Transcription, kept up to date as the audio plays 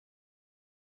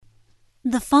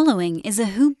The following is a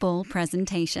Hoop Ball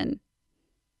presentation.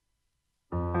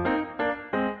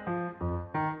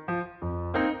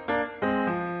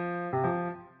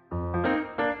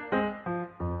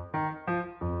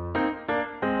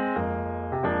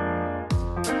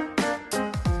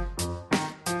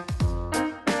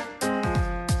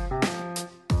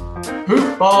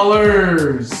 Hoop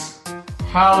Ballers!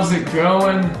 How's it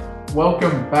going?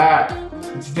 Welcome back.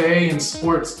 Today in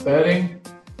sports betting.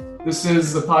 This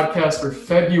is the podcast for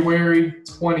February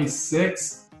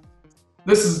 26th.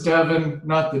 This is Devin,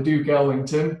 not the Duke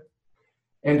Ellington,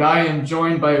 and I am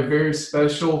joined by a very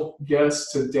special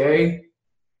guest today.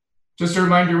 Just a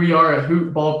reminder, we are a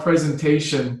Hoop Ball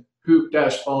presentation,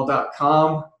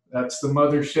 hoop-ball.com. That's the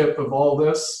mothership of all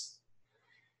this.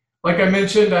 Like I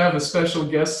mentioned, I have a special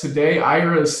guest today.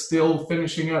 Ira is still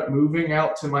finishing up moving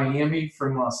out to Miami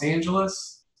from Los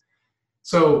Angeles.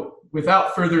 So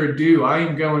without further ado, I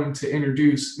am going to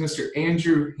introduce Mr.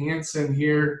 Andrew Hansen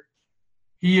here.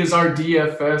 He is our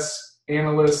DFS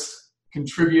analyst,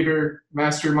 contributor,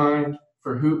 mastermind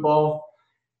for Hoop Ball.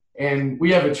 And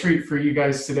we have a treat for you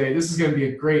guys today. This is going to be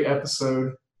a great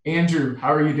episode. Andrew,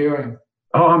 how are you doing?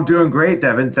 Oh, I'm doing great,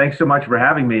 Devin. Thanks so much for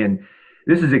having me. And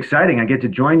this is exciting. I get to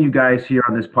join you guys here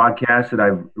on this podcast that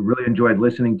I've really enjoyed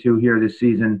listening to here this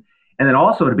season. And then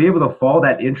also to be able to follow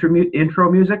that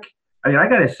intro music. I mean, I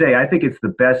got to say, I think it's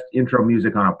the best intro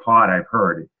music on a pod I've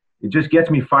heard. It just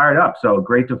gets me fired up. So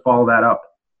great to follow that up.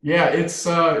 Yeah, it's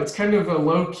kind of a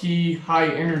low-key,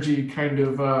 high-energy kind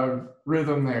of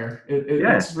rhythm there.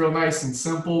 It's real nice and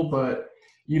simple, but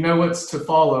you know what's to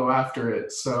follow after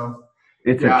it. So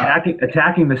it's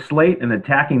attacking the slate and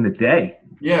attacking the day.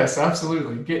 Yes,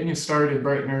 absolutely. Getting you started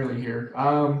bright and early here.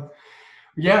 Andrew,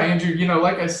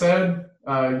 like I said,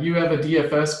 you have a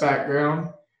DFS background.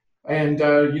 And,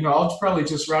 I'll probably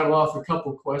just rattle off a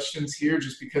couple questions here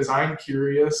just because I'm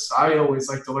curious. I always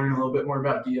like to learn a little bit more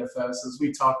about DFS as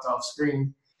we talked off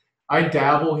screen. I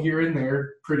dabble here and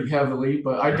there pretty heavily,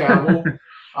 but I dabble.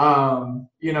 And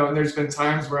there's been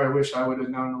times where I wish I would have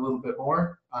known a little bit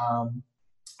more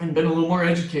and been a little more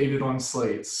educated on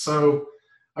slates. So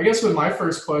I guess with my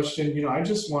first question, I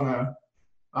just want to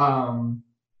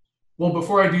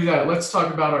before I do that, let's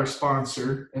talk about our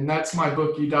sponsor, and that's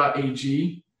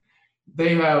mybookie.ag.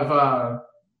 They have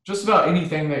just about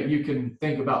anything that you can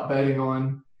think about betting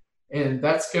on, and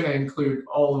that's going to include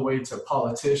all the way to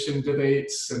politician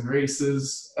debates and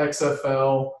races,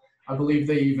 XFL. I believe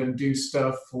they even do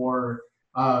stuff for,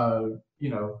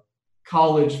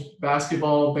 college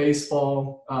basketball,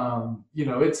 baseball.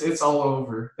 It's all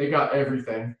over. They got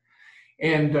everything.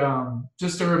 And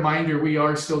just a reminder, we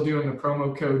are still doing the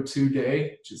promo code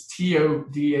TODAY, which is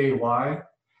TODAY.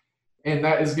 And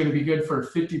that is going to be good for a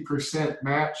 50%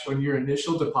 match on your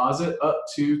initial deposit up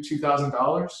to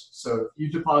 $2,000. So if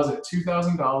you deposit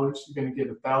 $2,000, you're going to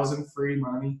get $1,000 free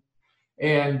money.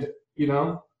 And,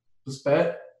 just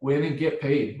bet, win, and get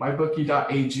paid.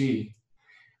 Mybookie.ag.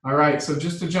 All right, so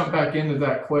just to jump back into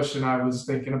that question I was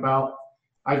thinking about,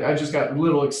 I just got a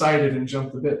little excited and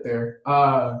jumped a bit there.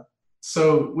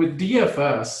 So with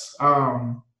DFS,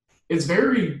 it's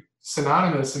very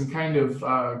synonymous and kind of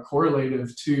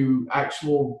correlative to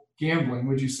actual gambling.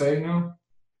 Would you say, no?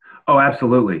 Oh,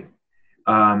 absolutely.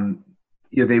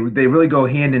 They really go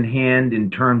hand in hand in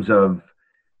terms of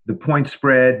the point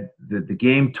spread, the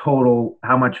game total,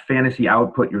 how much fantasy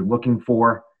output you're looking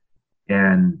for.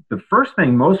 And the first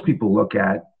thing most people look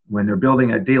at when they're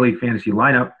building a daily fantasy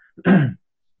lineup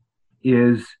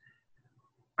is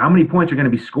how many points are going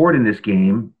to be scored in this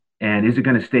game, and is it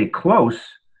going to stay close?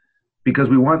 Because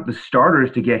we want the starters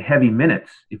to get heavy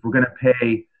minutes. If we're going to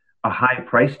pay a high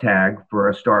price tag for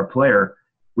a star player,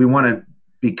 we want to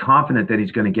be confident that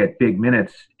he's going to get big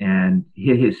minutes and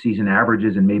hit his season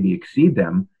averages and maybe exceed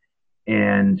them.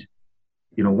 And,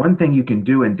 one thing you can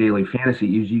do in daily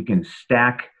fantasy is you can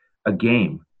stack a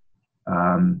game.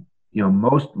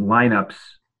 Most lineups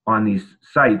on these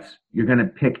sites, you're going to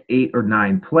pick 8 or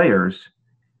 9 players.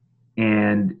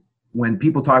 And when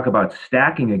people talk about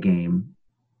stacking a game,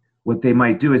 what they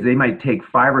might do is they might take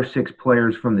 5 or 6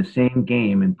 players from the same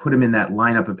game and put them in that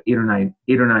lineup of 8 or 9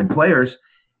 players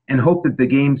and hope that the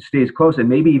game stays close and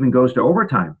maybe even goes to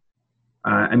overtime.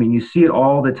 You see it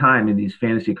all the time in these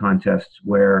fantasy contests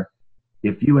where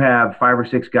if you have 5 or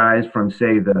 6 guys from,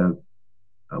 say, the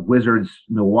Wizards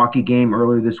Milwaukee game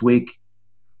earlier this week,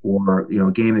 or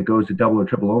a game that goes to double or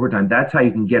triple overtime, that's how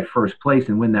you can get first place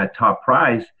and win that top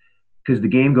prize, because the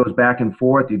game goes back and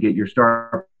forth. You get your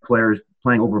star players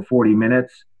playing over 40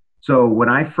 minutes. So when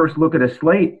I first look at a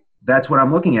slate, that's what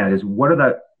I'm looking at, is what are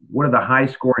the high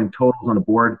scoring totals on the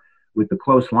board with the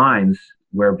close lines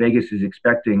where Vegas is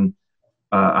expecting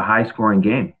a high scoring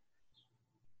game.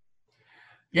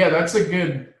 Yeah, that's a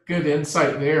good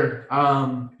insight there.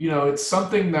 It's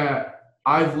something that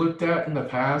I've looked at in the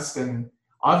past, and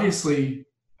obviously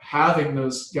having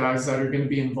those guys that are going to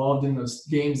be involved in those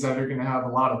games that are going to have a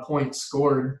lot of points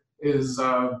scored is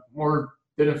more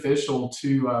beneficial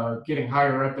to getting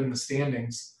higher up in the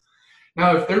standings.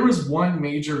 Now, if there was one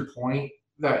major point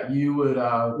that you would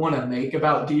want to make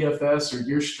about DFS or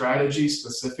your strategy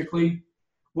specifically,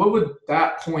 what would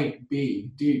that point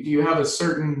be? Do you have a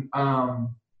certain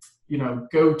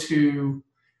go-to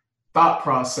thought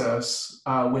process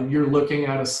when you're looking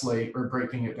at a slate or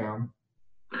breaking it down?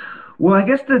 Well, I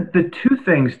guess the two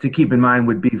things to keep in mind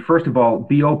would be, first of all,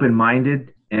 be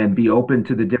open-minded and be open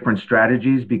to the different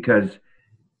strategies, because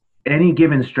any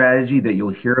given strategy that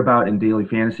you'll hear about in daily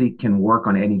fantasy can work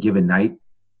on any given night.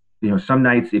 Some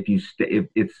nights if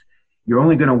it's you're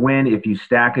only going to win if you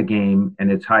stack a game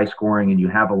and it's high scoring and you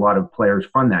have a lot of players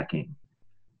from that game.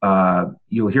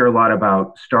 You'll hear a lot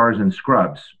about stars and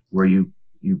scrubs, where you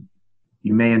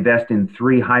may invest in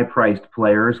three high-priced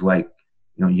players like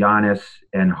Giannis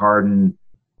and Harden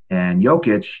and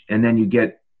Jokic, and then you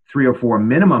get three or four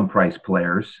minimum price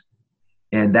players,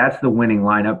 and that's the winning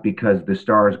lineup because the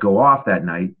stars go off that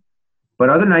night. But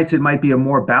other nights it might be a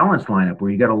more balanced lineup where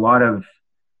you get a lot of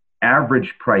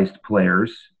average priced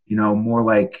players, more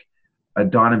like a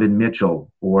Donovan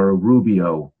Mitchell or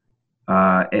Rubio,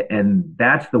 and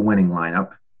that's the winning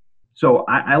lineup. So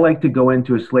I like to go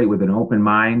into a slate with an open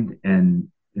mind and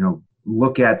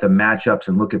look at the matchups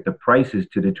and look at the prices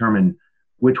to determine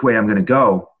which way I'm going to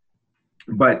go.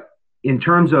 But in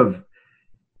terms of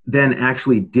then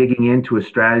actually digging into a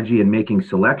strategy and making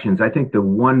selections, I think the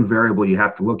one variable you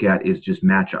have to look at is just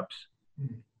matchups.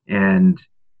 And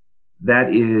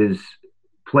that is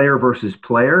player versus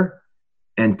player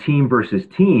and team versus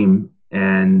team.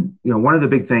 And, one of the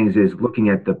big things is looking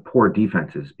at the poor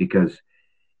defenses, because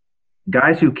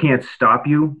guys who can't stop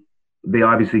you, they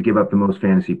obviously give up the most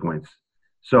fantasy points.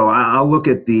 So I'll look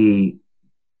at the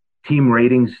team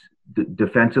ratings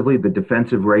defensively, the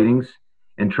defensive ratings,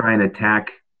 and try and attack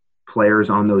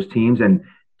players on those teams. And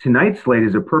tonight's slate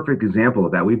is a perfect example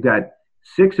of that. We've got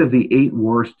 6 of the 8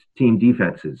 worst team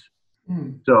defenses.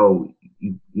 So,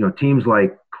 teams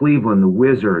like Cleveland, the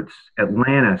Wizards,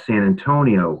 Atlanta, San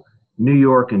Antonio, New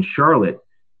York, and Charlotte,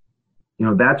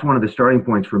 that's one of the starting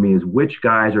points for me, is which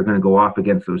guys are going to go off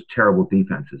against those terrible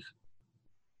defenses.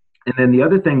 And then the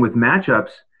other thing with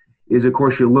matchups is, of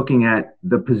course, you're looking at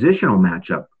the positional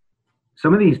matchup.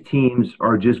 Some of these teams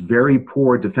are just very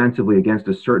poor defensively against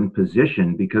a certain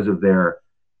position because of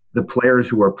the players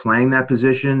who are playing that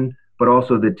position, but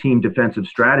also the team defensive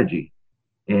strategy.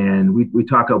 And we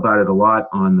talk about it a lot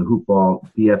on the Hoopball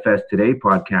DFS Today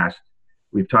podcast.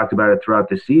 We've talked about it throughout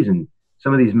the season.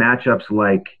 Some of these matchups,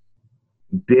 like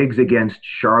bigs against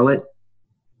Charlotte,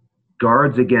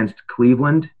 guards against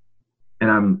Cleveland,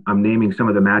 and I'm naming some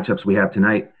of the matchups we have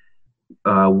tonight.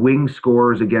 Wing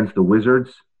scorers against the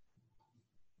Wizards,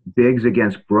 bigs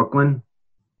against Brooklyn,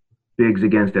 bigs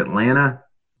against Atlanta,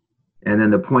 and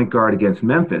then the point guard against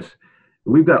Memphis.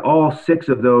 We've got all 6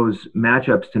 of those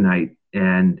matchups tonight,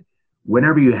 and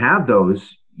whenever you have those,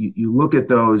 you look at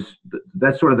those.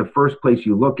 That's sort of the first place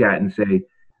you look at and say,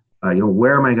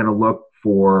 where am I going to look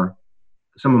for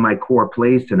some of my core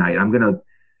plays tonight? I'm going to,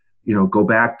 go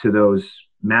back to those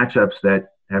matchups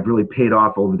that have really paid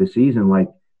off over the season, like,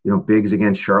 bigs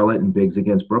against Charlotte and bigs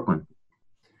against Brooklyn.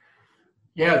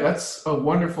 Yeah, that's a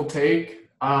wonderful take.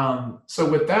 So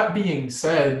with that being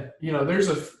said, there's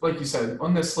like you said,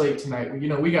 on this slate tonight,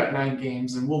 we got 9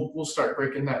 games, and we'll start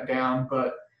breaking that down.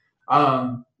 But,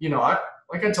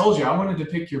 like I told you, I wanted to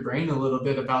pick your brain a little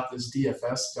bit about this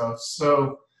DFS stuff.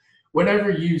 So whenever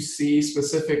you see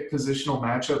specific positional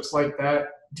matchups like that,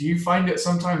 do you find it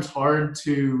sometimes hard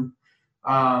to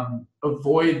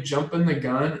avoid jumping the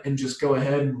gun and just go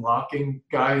ahead and locking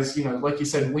guys, like you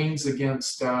said, wings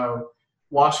against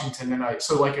Washington tonight?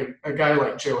 So like a guy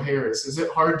like Joe Harris, is it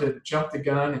hard to jump the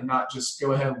gun and not just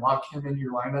go ahead and lock him in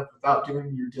your lineup without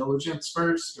doing your diligence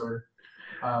first? Or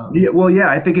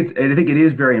I think it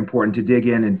is very important to dig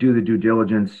in and do the due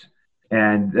diligence,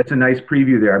 and that's a nice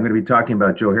preview there. I'm going to be talking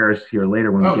about Joe Harris here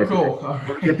later when we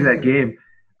get to that game,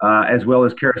 as well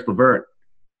as Karis LeVert.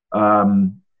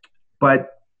 But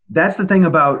that's the thing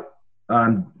about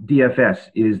DFS,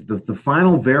 is the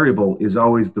final variable is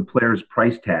always the player's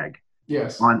price tag.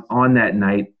 Yes. On that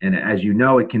night, and as you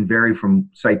know, it can vary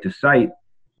from site to site.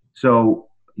 So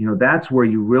that's where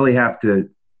you really have to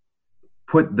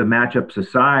put the matchups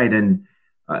aside, and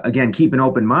again, keep an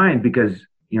open mind, because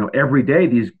every day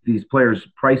these players'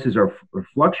 prices are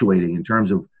fluctuating in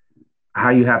terms of how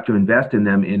you have to invest in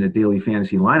them in a daily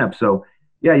fantasy lineup. So,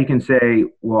 yeah, you can say,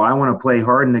 well, I want to play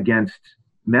Harden against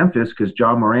Memphis because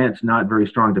John Morant's not very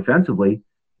strong defensively.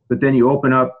 But then you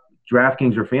open up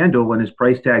DraftKings or FanDuel and his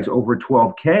price tag's over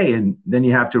 12K, and then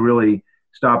you have to really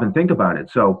stop and think about it.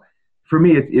 So for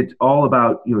me, it's all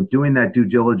about, doing that due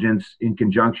diligence in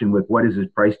conjunction with what is his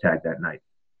price tag that night.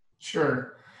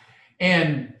 Sure.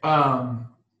 And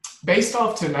based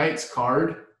off tonight's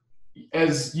card,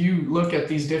 as you look at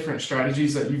these different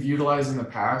strategies that you've utilized in the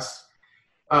past,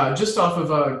 just off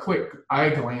of a quick eye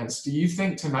glance, do you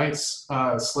think tonight's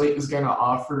slate is going to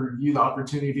offer you the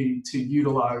opportunity to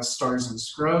utilize stars and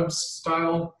scrubs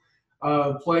style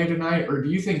play tonight? Or do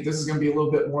you think this is going to be a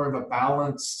little bit more of a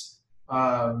balanced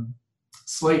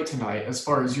slate tonight as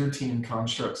far as your team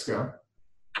constructs go?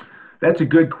 That's a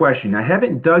good question. I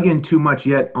haven't dug in too much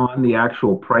yet on the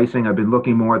actual pricing. I've been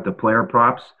looking more at the player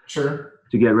props. Sure.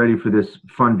 To get ready for this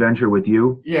fun venture with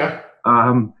you. Yeah.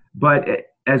 But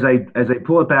as I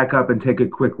pull it back up and take a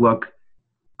quick look,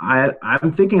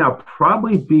 I'm thinking I'll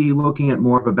probably be looking at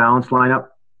more of a balanced lineup.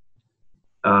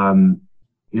 One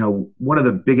of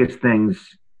the biggest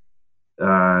things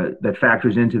that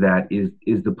factors into that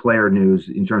is the player news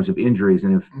in terms of injuries.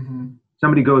 And if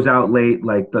somebody goes out late,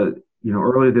 like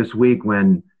earlier this week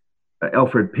when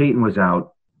Elfrid Payton was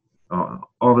out,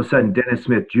 all of a sudden Dennis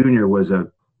Smith Jr. was a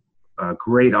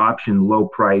great option, low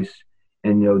price.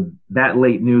 And, that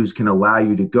late news can allow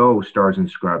you to go stars and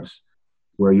scrubs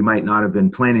where you might not have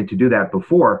been planning to do that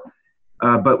before.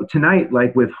 But tonight,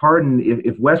 like with Harden,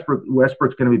 if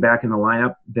Westbrook's going to be back in the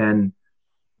lineup, then,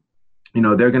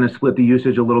 they're going to split the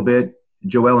usage a little bit.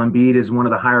 Joel Embiid is one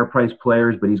of the higher priced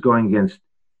players, but he's going against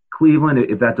Cleveland.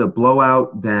 If that's a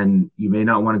blowout, then you may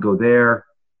not want to go there.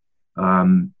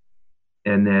 And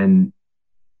then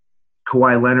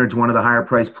Kawhi Leonard's one of the higher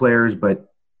priced players, but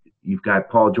you've got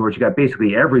Paul George. You got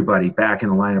basically everybody back in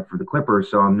the lineup for the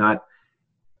Clippers. So I'm not,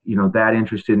 that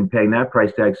interested in paying that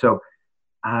price tag. So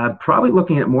probably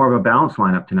looking at more of a balanced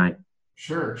lineup tonight.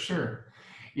 Sure.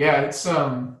 Yeah, it's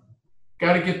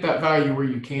got to get that value where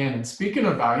you can. And speaking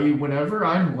of value, whenever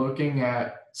I'm looking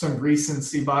at some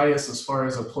recency bias as far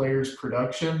as a player's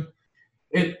production,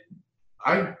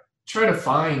 I try to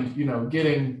find,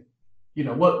 getting –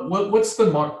 what's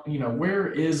the mark, where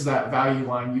is that value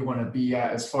line you want to be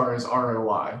at as far as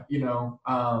ROI?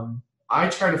 I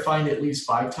try to find at least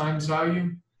 5 times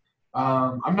value.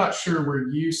 I'm not sure where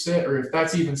you sit or if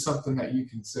that's even something that you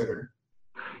consider.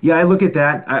 Yeah, I look at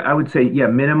that. I would say,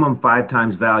 minimum 5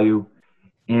 times value.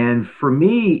 And for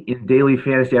me in daily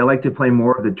fantasy, I like to play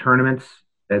more of the tournaments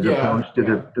as opposed to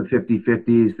the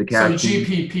 50-50s, the cash. So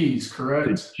GPPs,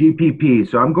 correct? GPPs.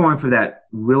 So I'm going for that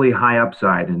really high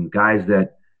upside and guys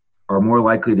that are more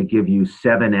likely to give you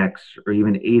 7x or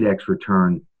even 8x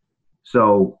return.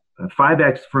 So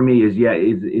 5x for me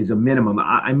is a minimum.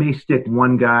 I may stick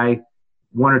one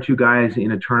or two guys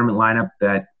in a tournament lineup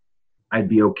that I'd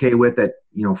be okay with at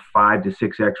 5 to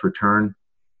 6x return.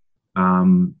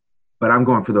 But I'm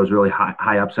going for those really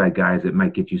high upside guys that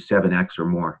might get you 7x or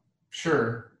more.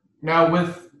 Sure. Now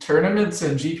with tournaments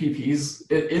and GPPs,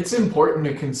 it's important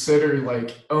to consider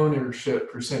like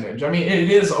ownership percentage. I mean, it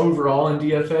is overall in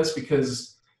DFS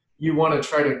because you want to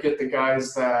try to get the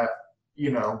guys that,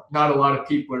 not a lot of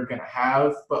people are going to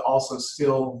have, but also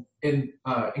still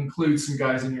include some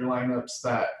guys in your lineups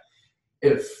that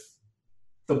if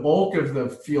the bulk of the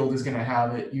field is going to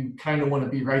have it, you kind of want to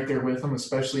be right there with them,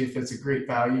 especially if it's a great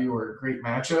value or a great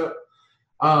matchup.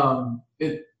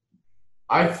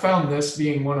 I've found this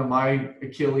being one of my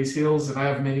Achilles heels, and I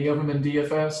have many of them in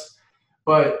DFS,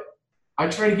 but I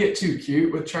try to get too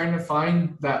cute with trying to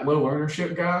find that low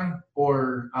ownership guy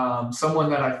or someone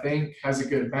that I think has a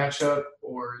good matchup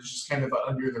or is just kind of an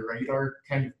under the radar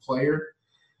kind of player.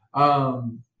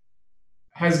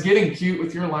 Has getting cute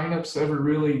with your lineups ever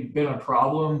really been a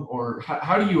problem, or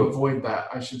how do you avoid that,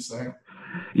 I should say?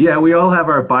 Yeah, we all have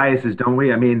our biases, don't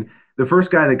we? I mean, the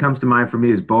first guy that comes to mind for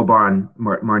me is Boban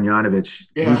Marjanovic.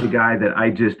 Yeah. He's a guy that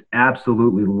I just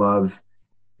absolutely love.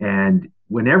 And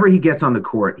whenever he gets on the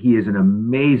court, he is an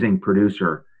amazing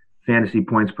producer, fantasy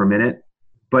points per minute.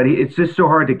 But it's just so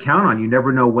hard to count on. You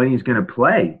never know when he's going to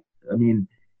play. I mean,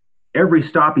 every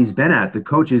stop he's been at, the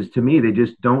coaches, to me, they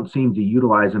just don't seem to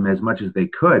utilize him as much as they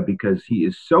could because he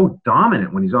is so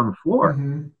dominant when he's on the floor.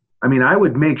 Mm-hmm. I mean, I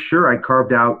would make sure I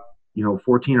carved out,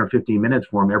 14 or 15 minutes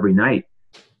for him every night.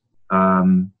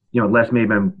 Unless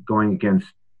maybe I'm going against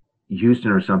Houston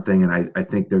or something, and I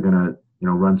think they're going to,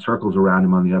 run circles around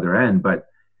him on the other end. But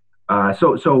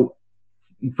so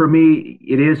for me,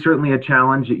 it is certainly a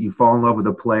challenge that you fall in love with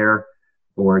a player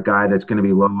or a guy that's going to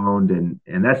be low owned.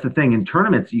 And that's the thing in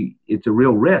tournaments, it's a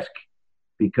real risk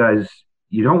because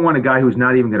you don't want a guy who's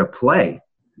not even going to play.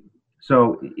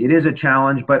 So it is a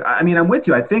challenge, but I mean, I'm with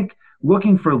you. I think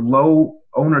looking for low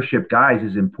ownership guys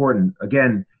is important,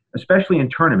 again, especially in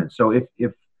tournaments. So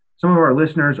if some of our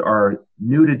listeners are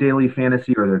new to daily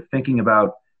fantasy or they're thinking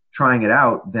about trying it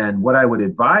out, then what I would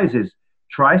advise is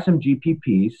try some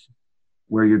GPPs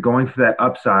where you're going for that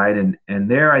upside. And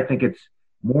there, I think it's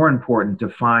more important to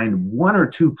find one or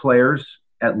two players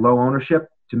at low ownership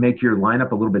to make your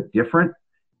lineup a little bit different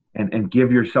and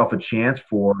give yourself a chance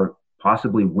for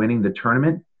possibly winning the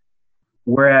tournament.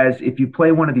 Whereas if you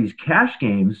play one of these cash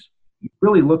games, you're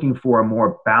really looking for a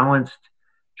more balanced,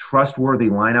 trustworthy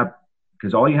lineup,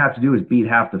 because all you have to do is beat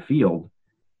half the field.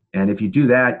 And if you do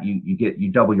that,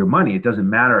 you double your money. It doesn't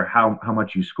matter how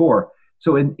much you score.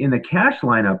 So in the cash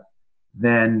lineup,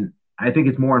 then I think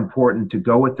it's more important to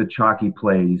go with the chalky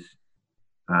plays.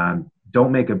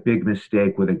 Don't make a big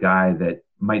mistake with a guy that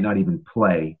might not even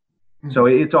play. Mm-hmm. So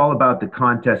it's all about the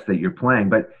contest that you're playing.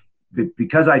 But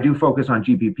because I do focus on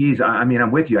GPPs, I mean,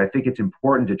 I'm with you. I think it's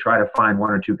important to try to find one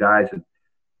or two guys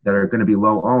that are going to be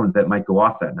low owned that might go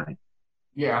off that night.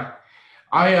 Yeah.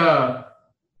 I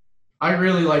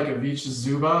really like Ivica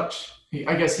Zubac.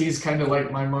 I guess he's kind of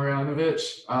like my Marjanovic.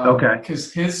 Okay.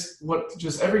 Because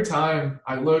just every time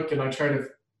I look and I try to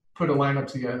put a lineup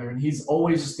together, and he's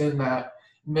always just in that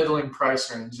middling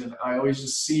price range, and I always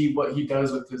just see what he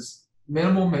does with his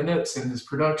minimal minutes and his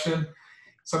production.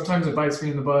 Sometimes it bites me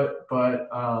in the butt, but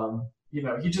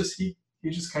he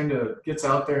just kind of gets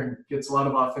out there and gets a lot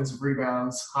of offensive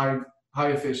rebounds, high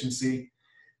efficiency.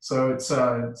 So it's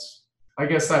I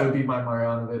guess that would be my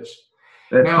Marjanovic.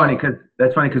 That's funny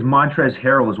because Montrezl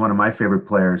Harrell is one of my favorite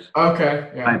players.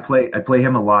 Okay, yeah. I play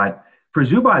him a lot. For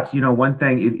Zubac, one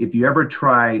thing, if you ever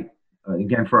try,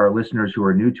 again, for our listeners who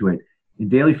are new to it, in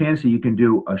daily fantasy, you can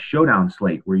do a showdown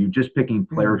slate where you're just picking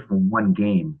players from one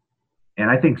game. And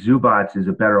I think Zubac is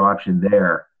a better option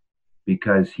there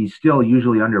because he's still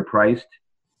usually underpriced,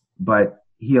 but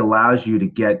he allows you to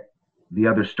get the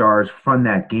other stars from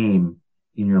that game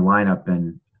in your lineup.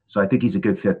 And so I think he's a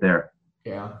good fit there.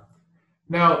 Yeah.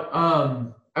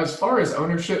 Now, as far as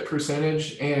ownership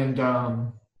percentage and,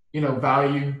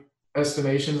 value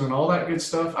estimations and all that good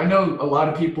stuff, I know a lot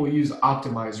of people use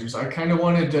optimizers. I kind of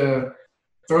wanted to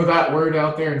throw that word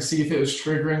out there and see if it was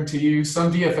triggering to you.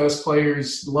 Some DFS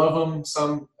players love them.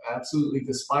 Some absolutely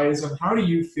despise them. How do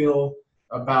you feel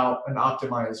about an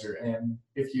optimizer? And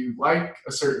if you like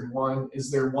a certain one,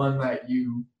 is there one that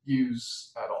you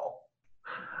use at all?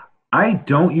 I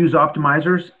don't use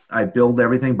optimizers. I build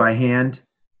everything by hand.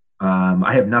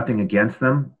 I have nothing against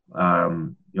them.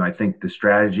 I think the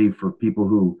strategy for people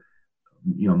who,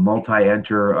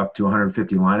 multi-enter up to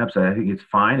 150 lineups, I think it's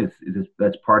fine.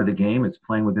 That's part of the game. It's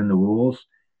playing within the rules.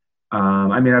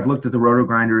 I've looked at the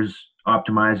RotoGrinders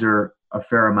optimizer a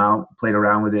fair amount, played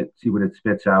around with it, see what it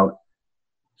spits out.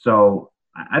 So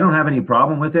I don't have any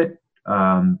problem with it.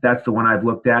 That's the one I've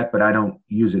looked at, but I don't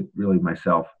use it really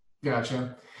myself.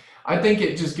 Gotcha. I think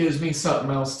it just gives me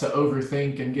something else to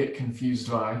overthink and get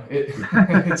confused by.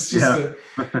 It's just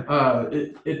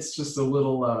it's just a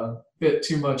little bit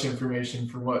too much information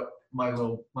for what my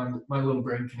little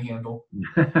brain can handle.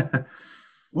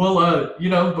 Well,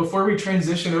 before we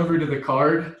transition over to the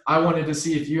card, I wanted to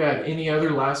see if you had any other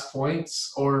last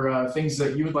points or things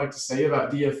that you would like to say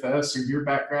about DFS or your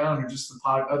background or just the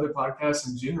other podcasts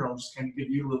in general. Just kind of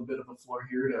give you a little bit of a floor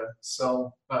here to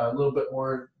sell a little bit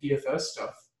more DFS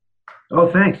stuff. Oh,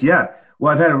 thanks. Yeah.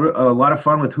 Well, I've had a lot of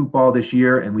fun with Hoopball this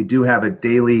year, and we do have a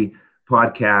daily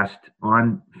podcast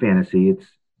on fantasy. It's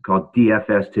called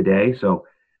DFS Today. So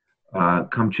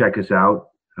come check us out.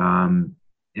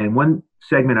 And one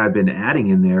segment I've been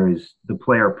adding in there is the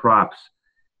player props.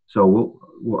 So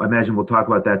I imagine we'll talk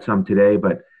about that some today,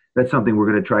 but that's something we're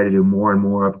going to try to do more and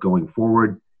more of going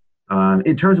forward.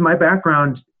 In terms of my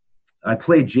background, I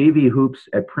played JV hoops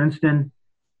at Princeton,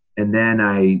 and then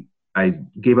I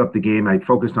gave up the game. I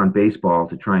focused on baseball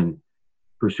to try and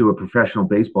pursue a professional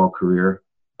baseball career.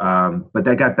 But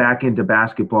I got back into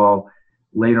basketball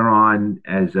later on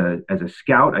as a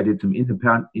scout. I did some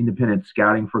independent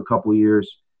scouting for a couple of years,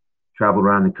 traveled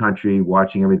around the country,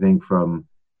 watching everything from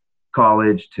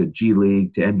college to G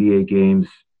League to NBA games.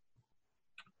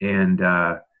 And,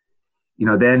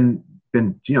 then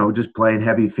been, just playing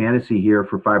heavy fantasy here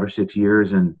for 5 or 6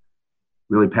 years and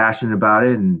really passionate about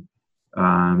it. And,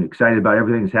 excited about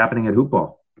everything that's happening at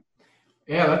Hoopball.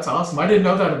 Yeah, that's awesome. I didn't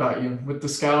know that about you with the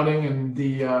scouting and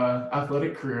the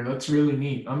athletic career. That's really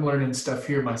neat. I'm learning stuff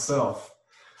here myself.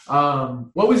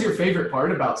 What was your favorite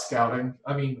part about scouting?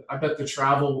 I mean, I bet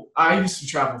I used to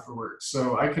travel for work,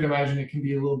 so I could imagine it can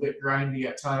be a little bit grindy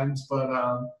at times, but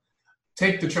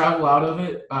take the travel out of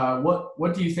it,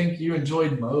 what do you think you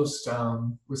enjoyed most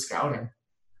with scouting?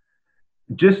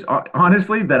 Just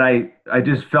honestly, that I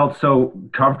just felt so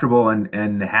comfortable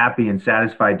and happy and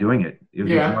satisfied doing it. It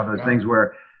was just one Yeah, of those yeah. things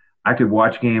where I could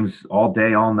watch games all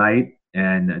day, all night,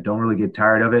 and I don't really get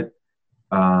tired of it.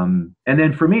 And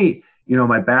then for me,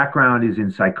 my background is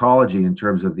in psychology in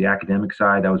terms of the academic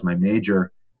side. That was my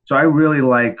major. So I really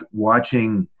like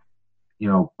watching,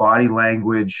 body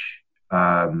language,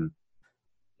 um,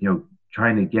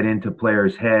 trying to get into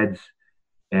players' heads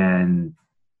and,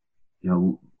 you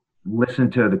know, listen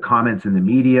to the comments in the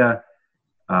media,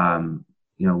 um,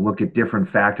 look at different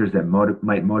factors that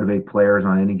might motivate players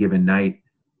on any given night.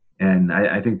 And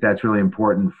I think that's really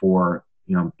important for,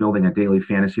 building a daily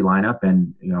fantasy lineup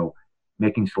and,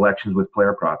 making selections with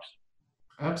player props.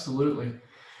 Absolutely.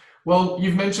 Well,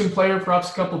 you've mentioned player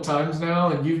props a couple times now,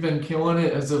 and you've been killing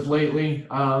it as of lately.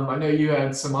 I know you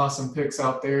had some awesome picks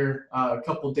out there a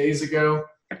couple days ago.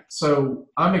 So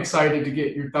I'm excited to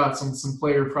get your thoughts on some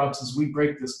player props as we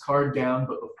break this card down.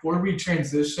 But before we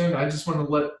transition, I just want to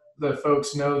let the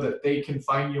folks know that they can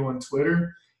find you on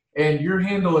Twitter. And your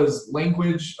handle is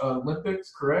Language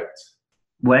Olympics, correct?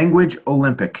 Language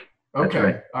Olympic. That's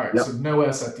right. Okay. All right. So Yep. no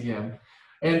S at the end.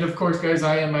 And of course, guys,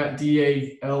 I am at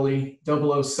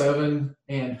DALE007,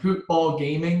 and Hoopball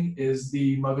Gaming is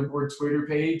the motherboard Twitter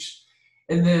page.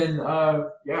 And then,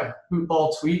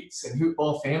 Hoopball Tweets and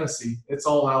Hoopball Fantasy. It's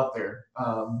all out there.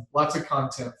 Lots of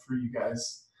content for you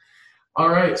guys. All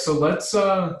right, so let's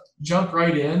jump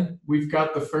right in. We've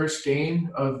got the first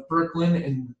game of Brooklyn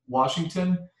and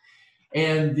Washington.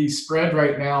 And the spread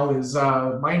right now is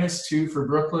 -2 for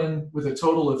Brooklyn with a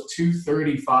total of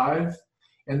 235.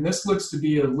 And this looks to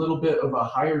be a little bit of a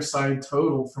higher side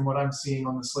total from what I'm seeing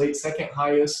on the slate, second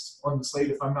highest on the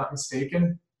slate, if I'm not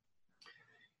mistaken.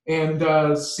 And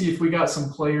see if we got some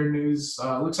player news.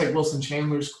 Looks like Wilson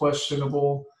Chandler's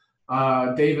questionable.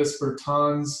 Davis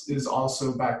Bertans is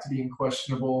also back to being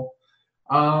questionable.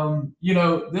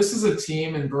 This is a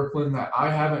team in Brooklyn that I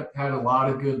haven't had a lot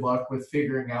of good luck with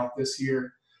figuring out this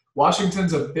year.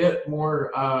 Washington's a bit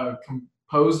more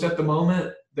composed at the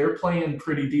moment. They're playing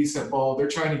pretty decent ball. They're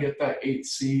trying to get that 8th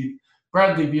seed.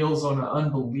 Bradley Beal's on an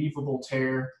unbelievable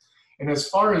tear. And as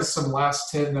far as some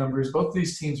last 10 numbers, both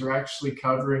these teams are actually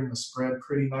covering the spread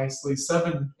pretty nicely.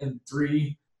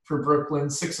 7-3 for Brooklyn,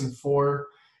 6-4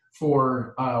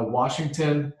 for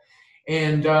Washington.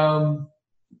 And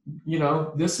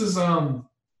this is an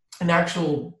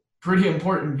actual pretty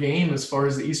important game as far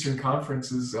as the Eastern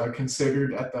Conference is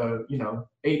considered at the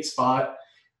 8th spot.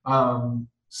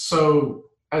 So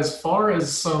as far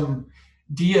as some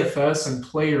DFS and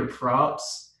player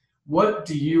props, what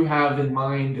do you have in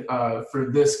mind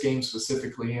for this game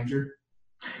specifically, Andrew?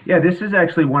 Yeah, this is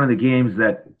actually one of the games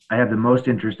that I have the most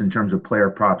interest in terms of player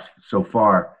props so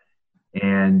far.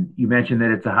 And you mentioned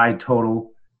that it's a high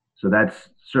total, so that's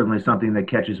certainly something that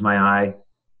catches my eye.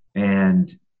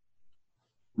 And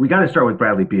we got to start with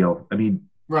Bradley Beal. I mean,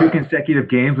 Right. 2 consecutive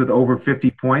games with over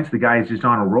 50 points. The guy is just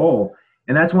on a roll.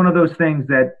 And that's one of those things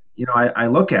that, I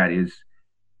look at is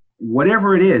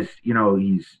whatever it is,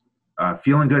 he's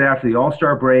feeling good after the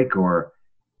All-Star break or,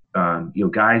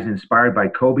 guys inspired by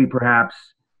Kobe perhaps.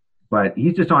 But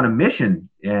he's just on a mission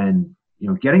and,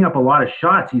 getting up a lot of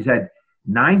shots. He's had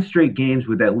 9 straight games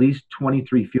with at least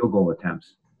 23 field goal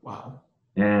attempts. Wow.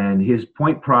 And his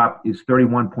point prop is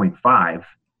 31.5.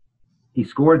 He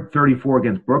scored 34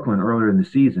 against Brooklyn earlier in the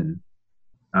season.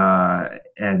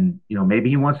 And maybe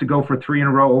he wants to go for 3 in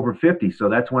a row over 50. So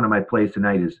that's one of my plays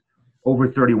tonight is over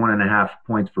 31.5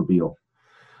 points for Beal.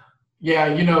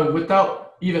 Yeah,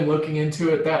 without even looking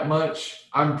into it that much,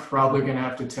 I'm probably going to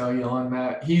have to tell you on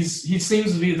that. He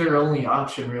seems to be their only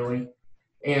option, really.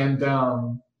 And,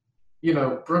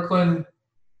 Brooklyn,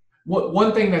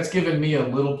 one thing that's given me a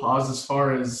little pause as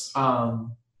far as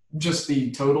just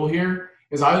the total here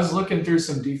is I was looking through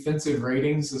some defensive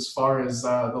ratings as far as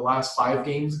the last 5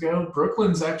 games go.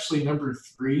 Brooklyn's actually number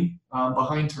 3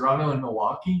 behind Toronto and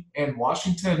Milwaukee, and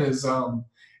Washington is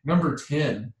number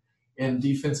 10 in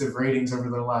defensive ratings over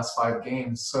the last 5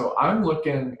 games. So I'm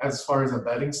looking, as far as a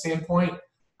betting standpoint,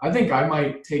 I think I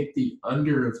might take the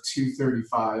under of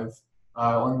 235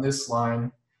 on this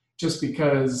line just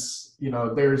because,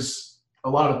 there's a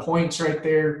lot of points right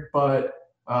there, but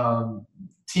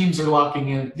teams are locking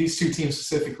in. These 2 teams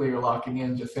specifically are locking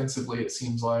in defensively, it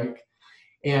seems like.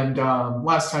 And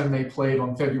last time they played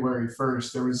on February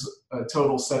 1st, there was a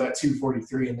total set at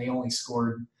 243, and they only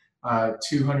scored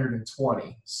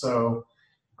 220. So,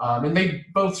 and they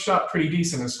both shot pretty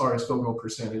decent as far as field goal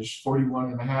percentage,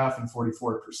 41.5% and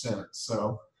 44%.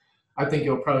 So I think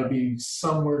it'll probably be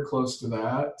somewhere close to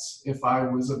that if I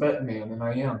was a bet man, and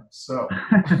I am. So,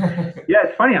 Yeah,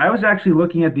 it's funny. I was actually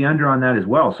looking at the under on that as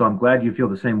well, so I'm glad you feel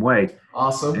the same way.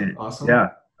 awesome, And, awesome. yeah.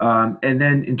 And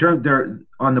then in terms there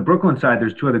on the Brooklyn side,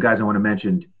 there's two other guys I want to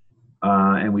mention,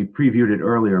 and we previewed it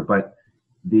earlier. But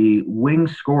the wing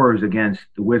scorers against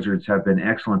the Wizards have been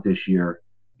excellent this year.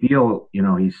 Beal,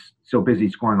 he's so busy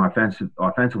scoring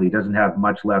offensively, he doesn't have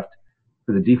much left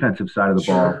for the defensive side of the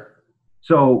ball. Sure.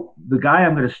 So the guy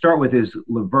I'm going to start with is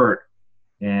LeVert,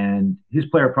 and his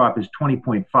player prop is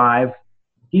 20.5.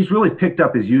 He's really picked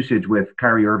up his usage with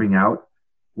Kyrie Irving out.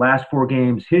 Last 4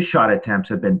 games, his shot attempts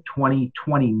have been 20,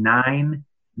 29,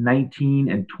 19,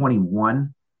 and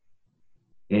 21.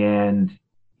 And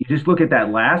you just look at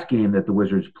that last game that the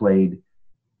Wizards played,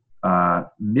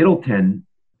 Middleton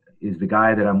is the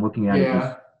guy that I'm looking at. Yeah. He's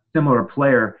a similar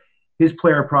player. His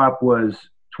player prop was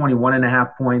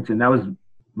 21.5 points, and that was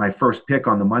my first pick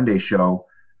on the Monday show,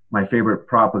 my favorite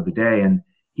prop of the day. And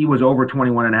he was over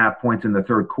 21.5 points in the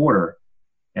third quarter.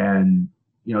 And,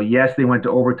 yes, they went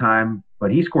to overtime, but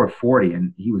he scored 40,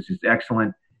 and he was just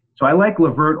excellent. So I like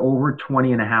LeVert over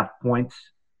 20.5 points.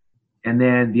 And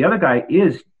then the other guy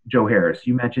is Joe Harris.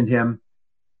 You mentioned him,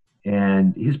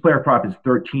 and his player prop is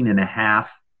 13.5.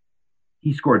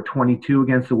 He scored 22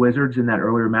 against the Wizards in that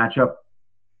earlier matchup.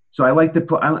 So I like to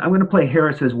I'm going to play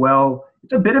Harris as well.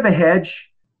 It's a bit of a hedge.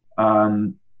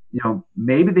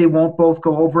 Maybe they won't both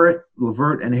go over it,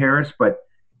 LeVert and Harris, but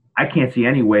I can't see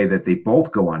any way that they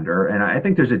both go under, and I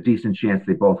think there's a decent chance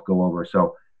they both go over.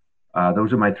 So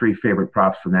those are my 3 favorite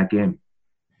props from that game.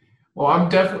 Well, I'm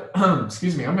definitely,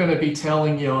 excuse me, I'm going to be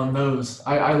telling you on those.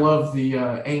 I love the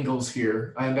angles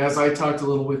here. And as I talked a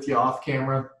little with you off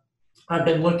camera, I've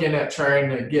been looking at trying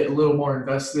to get a little more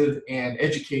invested and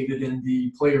educated in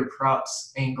the player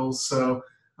props angles. So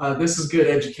this is good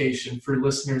education for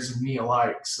listeners and me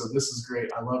alike. So this is great.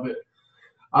 I love it.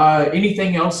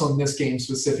 Anything else on this game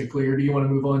specifically, or do you want to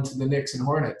move on to the Knicks and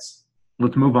Hornets?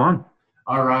 Let's move on.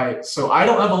 All right. So I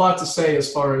don't have a lot to say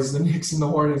as far as the Knicks and the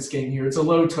Hornets game here. It's a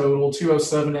low total,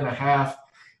 207.5,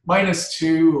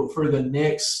 -2 for the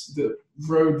Knicks, the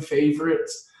road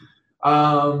favorites.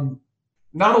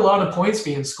 Not a lot of points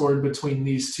being scored between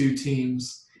these two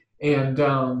teams. And,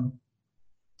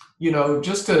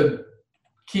 just to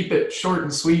keep it short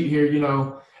and sweet here,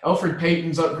 Elfrid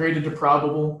Payton's upgraded to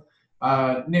probable.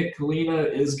 Nick Kalina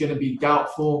is going to be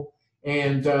doubtful,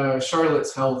 and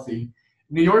Charlotte's healthy.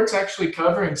 New York's actually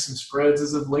covering some spreads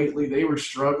as of lately. They were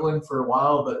struggling for a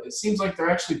while, but it seems like they're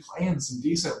actually playing some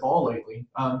decent ball lately.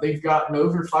 They've gotten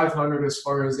over 500 as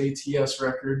far as ATS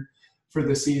record for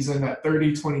the season at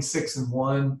 30, 26, and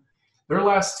 1. Their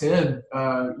last 10,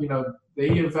 they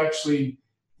have actually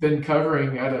been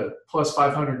covering at a plus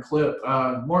 500 clip.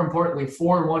 More importantly,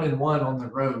 4-1-1 on the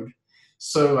road.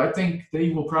 So I think they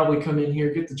will probably come in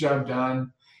here, get the job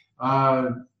done.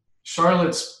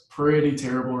 Charlotte's pretty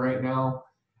terrible right now.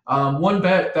 One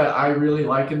bet that I really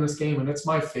like in this game, and it's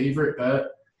my favorite bet,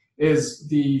 is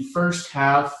the first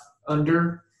half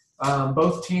under.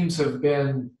 Both teams have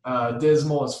been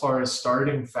dismal as far as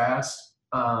starting fast.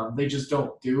 They just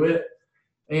don't do it.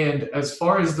 And as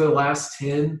far as the last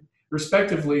 10,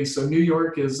 respectively, so New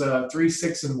York is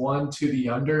 3-6-1 to the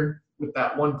under with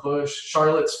that one push.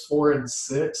 Charlotte's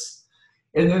 4-6.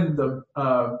 And then the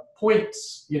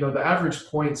points, the average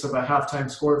points of a halftime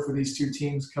score for these two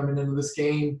teams coming into this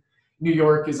game, New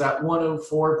York is at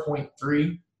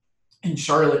 104.3 and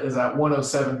Charlotte is at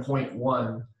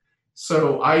 107.1.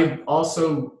 So I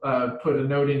also put a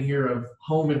note in here of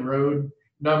home and road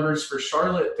numbers for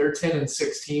Charlotte. They're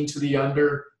 10-16 to the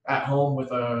under at home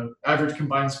with an average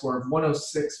combined score of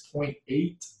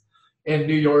 106.8. And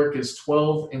New York is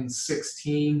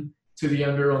 12-16 to the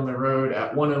under on the road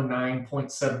at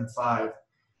 109.75.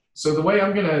 So the way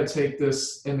I'm going to take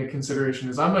this into consideration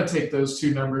is I'm going to take those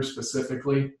two numbers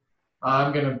specifically.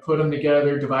 I'm going to put them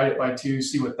together, divide it by 2,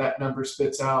 see what that number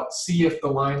spits out, see if the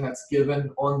line that's given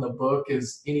on the book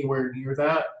is anywhere near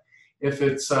that. If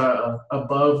it's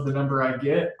above the number I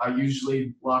get, I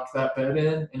usually lock that bet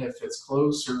in. And if it's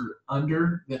close or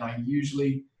under, then I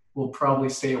usually will probably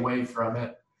stay away from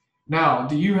it. Now,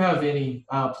 do you have any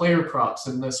player props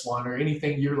in this one or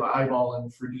anything you're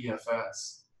eyeballing for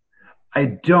DFS?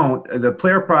 I don't. The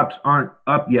player props aren't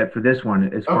up yet for this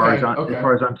one as far as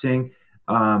I'm seeing.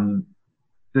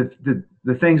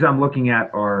 The things I'm looking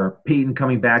at are Peyton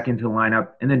coming back into the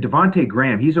lineup, and then Devontae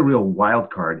Graham. He's a real wild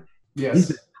card. Yes. He's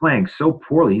been playing so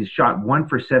poorly. He's shot 1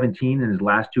 for 17 in his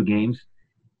last 2 games.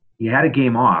 He had a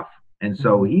game off, and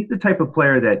so he's the type of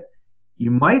player that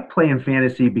you might play in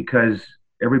fantasy because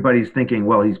everybody's thinking,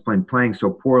 well, he's been playing so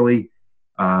poorly.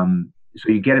 so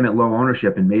you get him at low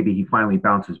ownership, and maybe he finally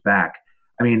bounces back.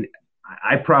 I mean,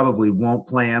 I probably won't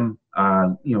play him.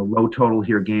 Low total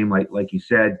here game, like you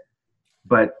said,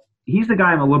 but he's the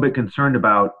guy I'm a little bit concerned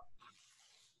about.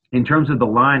 In terms of the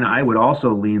line, I would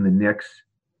also lean the Knicks.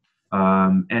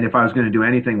 And if I was going to do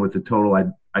anything with the total,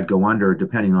 I'd go under,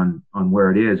 depending on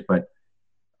where it is. But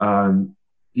the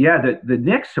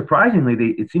Knicks,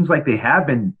 surprisingly, it seems like they have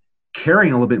been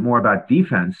caring a little bit more about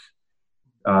defense.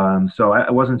 So I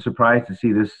wasn't surprised to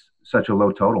see this such a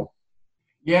low total.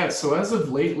 Yeah, so as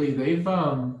of lately, they've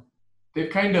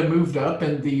kind of moved up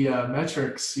in the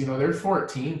metrics. They're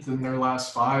 14th in their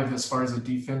last 5 as far as a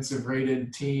defensive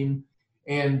rated team.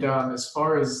 And as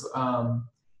far as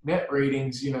net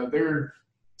ratings, they're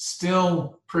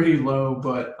still pretty low,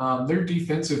 but their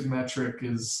defensive metric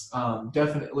is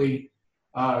definitely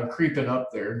creeping up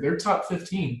there. They're top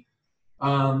 15.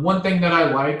 One thing that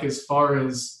I like as far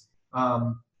as,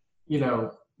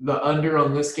 the under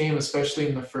on this game, especially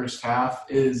in the first half,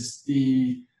 is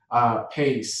the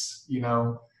pace.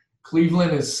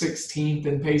 Cleveland is 16th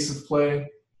in pace of play,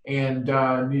 and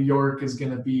New York is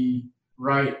going to be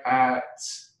right at,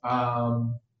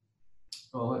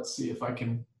 let's see if I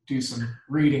can do some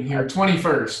reading here.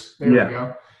 21st. There we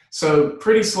go. So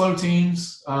pretty slow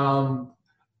teams.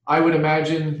 I would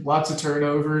imagine lots of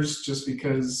turnovers just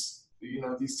because,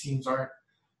 these teams aren't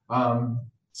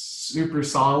super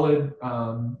solid.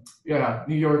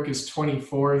 New York is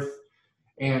 24th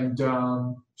and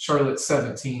Charlotte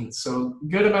 17th. So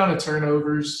good amount of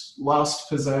turnovers, lost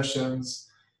possessions,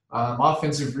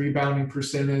 offensive rebounding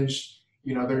percentage.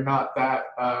 They're not that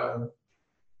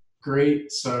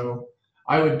great. So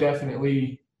I would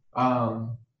definitely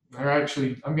I'm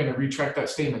going to retract that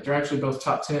statement. They're actually both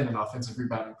top 10 in offensive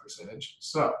rebounding percentage.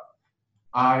 So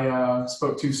I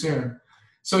spoke too soon.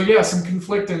 So, some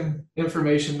conflicting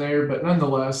information there, but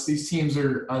nonetheless, these teams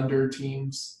are under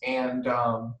teams. And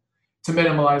to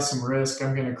minimize some risk,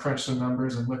 I'm going to crunch some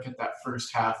numbers and look at that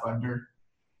first half under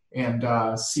and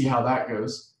see how that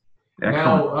goes.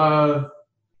 Excellent. Now,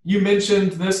 you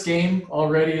mentioned this game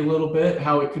already a little bit,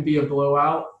 how it could be a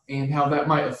blowout and how that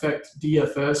might affect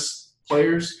DFS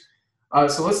players.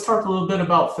 So let's talk a little bit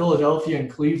about Philadelphia and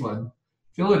Cleveland.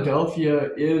 Philadelphia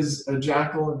is a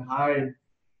Jekyll and Hyde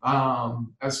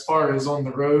as far as on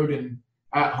the road and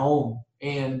at home.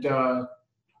 And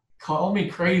call me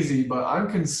crazy, but I'm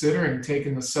considering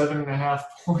taking the 7.5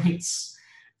 points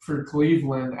for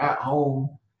Cleveland at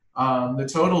home. The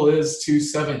total is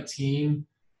 217.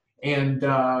 And,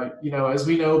 as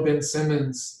we know, Ben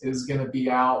Simmons is going to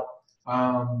be out.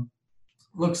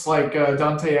 Looks like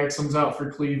Dante Exum's out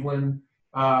for Cleveland.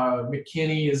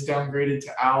 McKinney is downgraded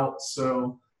to out.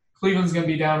 So Cleveland's going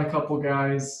to be down a couple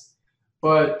guys.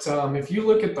 But if you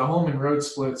look at the home and road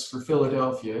splits for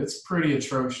Philadelphia, it's pretty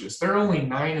atrocious. They're only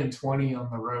 9-20 on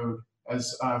the road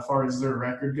as far as their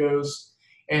record goes.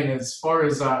 And as far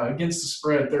as against the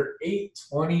spread, they're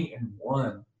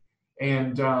 8-20-1.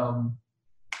 And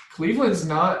Cleveland's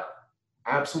not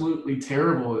absolutely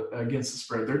terrible against the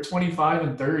spread. They're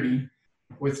 25-30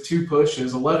 with 2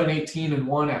 pushes,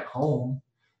 11-18-1 at home.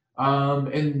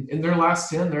 And in their last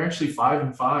 10, they're actually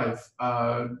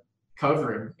 5-5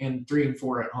 covering and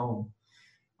 3-4 at home.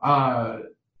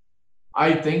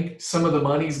 I think some of the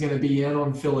money is going to be in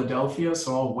on Philadelphia,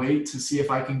 so I'll wait to see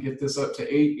if I can get this up to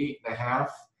 8.5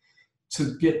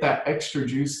 to get that extra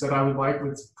juice that I would like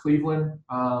with Cleveland.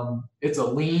 It's a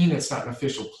lean. It's not an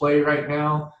official play right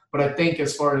now, but I think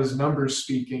as far as numbers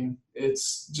speaking,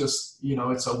 it's just,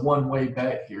 it's a one-way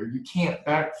bet here. You can't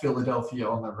back Philadelphia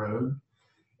on the road,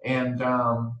 and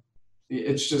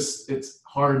it's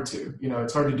hard to,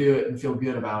 it's hard to do it and feel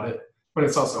good about it, but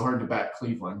it's also hard to back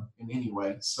Cleveland in any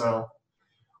way. So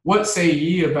what say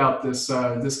ye about this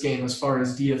game as far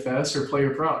as DFS or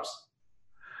player props?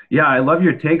 Yeah, I love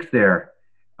your takes there.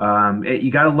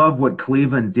 You got to love what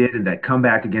Cleveland did in that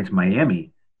comeback against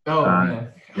Miami. Oh,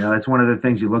 man. That's one of the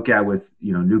things you look at with,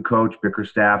 new coach,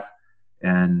 Bickerstaff,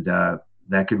 and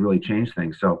that could really change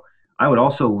things. So I would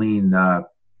also lean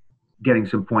getting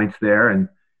some points there. And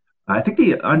I think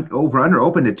the over-under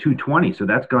opened at 220, so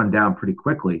that's gone down pretty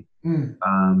quickly.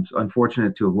 It's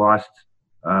unfortunate to have lost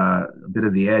a bit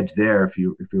of the edge there if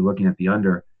you're looking at the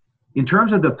under. In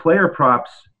terms of the player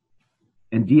props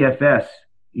and DFS,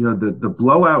 the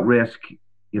blowout risk,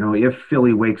 if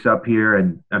Philly wakes up here,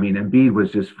 and Embiid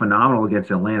was just phenomenal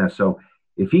against Atlanta. So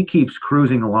if he keeps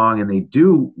cruising along and they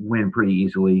do win pretty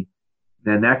easily,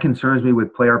 then that concerns me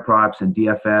with player props and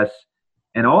DFS.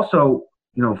 And also,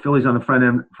 Philly's on the front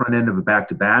end of a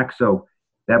back-to-back, so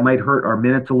that might hurt our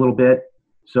minutes a little bit.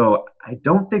 So I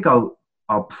don't think I'll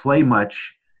play much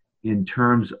in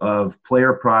terms of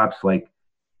player props like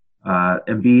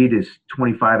Embiid is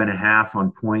 25.5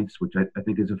 on points, which I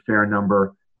think is a fair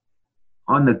number.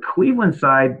 On the Cleveland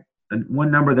side,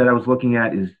 one number that I was looking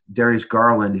at is Darius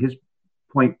Garland. His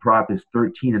point prop is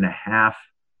 13.5.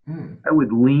 I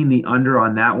would lean the under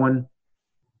on that one.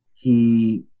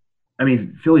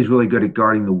 Philly's really good at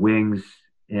guarding the wings.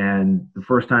 And the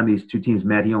first time these two teams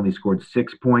met, he only scored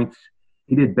 6 points.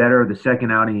 He did better the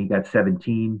second outing. He got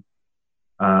 17.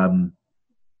 So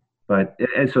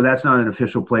that's not an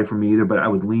official play for me either, but I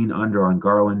would lean under on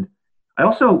Garland.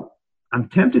 I'm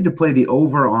tempted to play the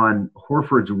over on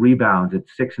Horford's rebounds at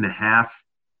 6.5.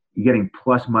 You're getting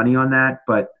plus money on that.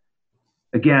 But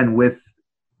again, with,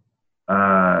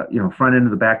 front end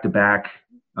of the back-to-back,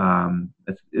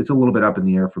 it's a little bit up in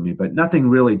the air for me, but nothing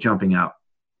really jumping out.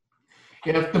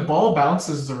 Yeah, if the ball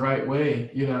bounces the right way,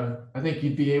 I think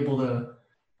you'd be able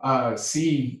to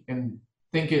see and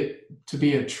think it to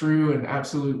be a true and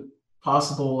absolute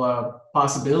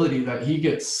possibility that he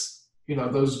gets,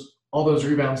 all those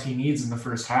rebounds he needs in the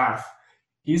first half.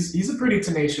 He's a pretty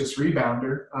tenacious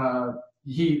rebounder.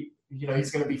 He's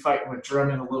going to be fighting with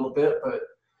Drummond a little bit, but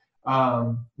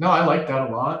no, I like that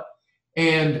a lot.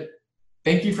 And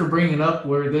thank you for bringing up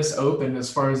where this opened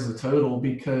as far as the total,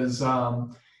 because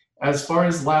as far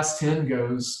as last 10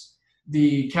 goes,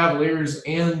 the Cavaliers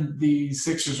and the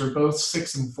Sixers are both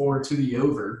 6-4 to the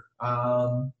over,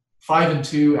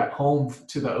 5-2 at home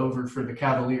to the over for the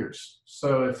Cavaliers.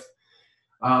 So if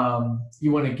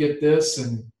you want to get this,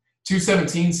 and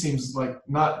 217 seems like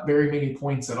not very many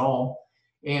points at all,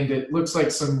 and it looks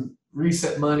like some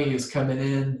recent money is coming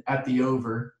in at the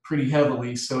over pretty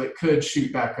heavily, so it could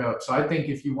shoot back up. So I think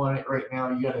if you want it right now,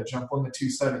 you got to jump on the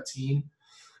 217.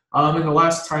 And the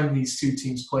last time these two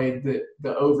teams played,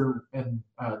 the over and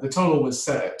the total was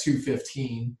set at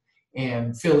 215,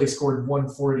 and Philly scored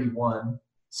 141.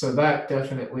 So that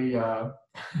definitely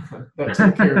that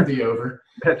took care of the over.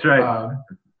 That's right.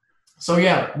 So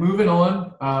yeah, moving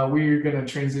on, we're going to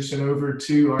transition over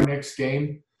to our next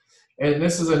game. And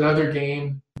this is another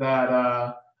game that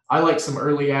I like some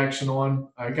early action on.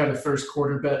 I got a first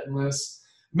quarter bet in this.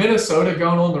 Minnesota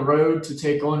going on the road to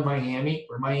take on Miami,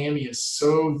 where Miami is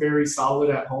so very solid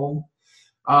at home.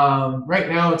 Right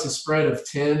now it's a spread of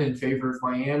 10 in favor of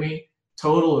Miami,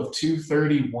 total of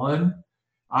 231.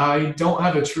 I don't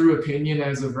have a true opinion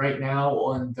as of right now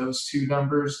on those two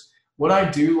numbers. What I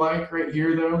do like right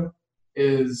here, though,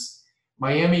 is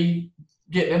Miami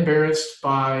getting embarrassed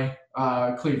by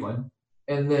Cleveland,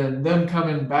 and then them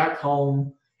coming back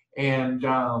home and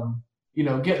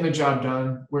getting the job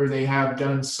done where they have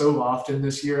done so often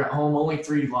this year at home. Only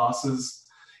 3 losses,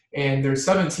 and they're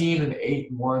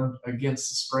 17-8-1 against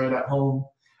the spread at home.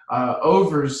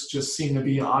 Overs just seem to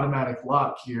be an automatic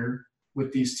lock here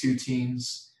with these two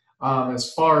teams.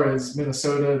 As far as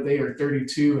Minnesota, they are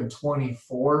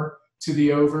 32-24 to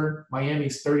the over.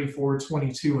 Miami's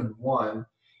 34-22-1.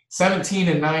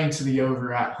 17-9 to the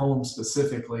over at home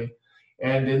specifically.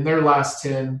 And in their last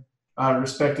 10,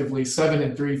 respectively,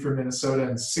 7-3 for Minnesota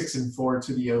and 6-4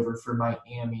 to the over for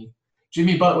Miami.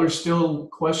 Jimmy Butler's still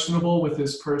questionable with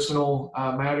his personal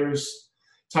matters.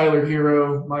 Tyler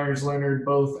Hero, Myers Leonard,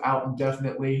 both out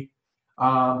indefinitely.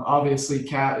 Obviously,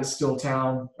 his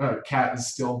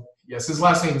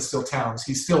last name is still Towns.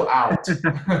 He's still out.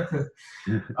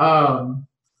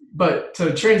 But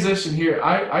to transition here,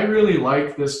 I really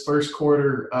like this first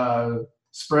quarter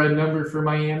spread number for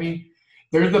Miami.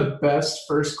 They're the best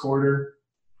first quarter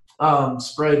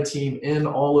spread team in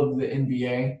all of the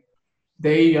NBA.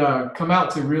 They come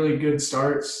out to really good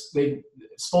starts.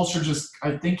 Spolstra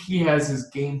I think he has his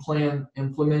game plan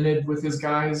implemented with his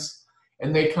guys,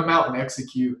 and they come out and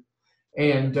execute.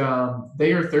 And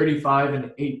they are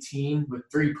 35-18 with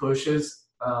 3 pushes,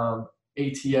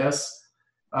 ATS.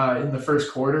 In the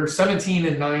first quarter,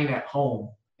 17-9 at home.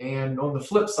 And on the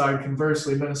flip side,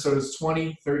 conversely, Minnesota's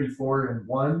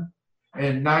 20-34-1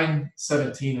 and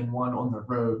 9-17-1 on the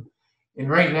road. And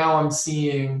right now I'm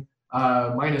seeing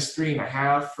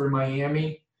 -3.5 for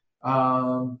Miami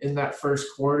in that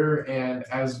first quarter. And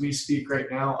as we speak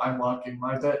right now, I'm locking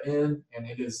my bet in, and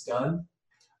it is done.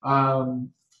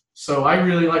 So I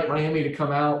really like Miami to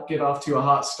come out, get off to a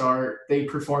hot start. They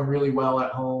perform really well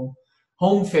at home.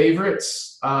 Home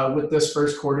favorites with this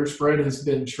first quarter spread has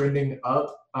been trending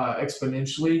up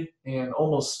exponentially and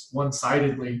almost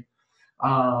one-sidedly.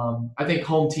 I think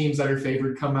home teams that are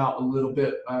favored come out a little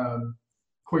bit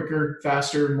quicker,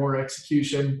 faster, more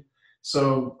execution.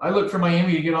 So I look for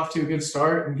Miami to get off to a good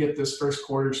start and get this first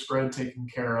quarter spread taken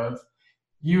care of.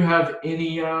 You have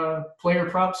any player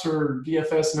props or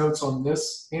DFS notes on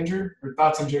this, Andrew, or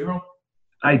thoughts in general?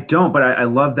 I don't, but I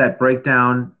love that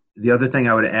breakdown. The other thing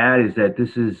I would add is that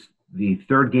this is the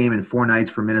third game in 4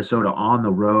 nights for Minnesota on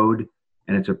the road,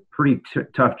 and it's a pretty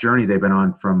tough journey they've been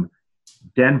on from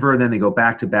Denver. Then they go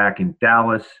back-to-back in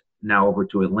Dallas, now over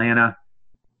to Atlanta.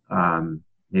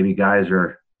 Maybe guys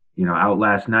are, out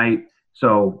last night.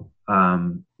 So, I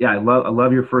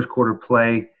love your first quarter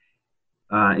play.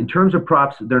 In terms of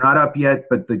props, they're not up yet,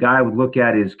 but the guy I would look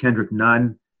at is Kendrick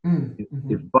Nunn.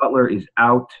 Mm-hmm. If Butler is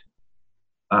out,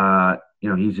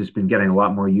 he's just been getting a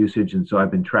lot more usage, and so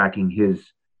I've been tracking his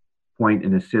point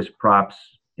and assist props.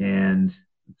 And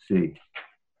let's see,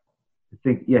 I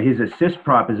think his assist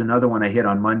prop is another one I hit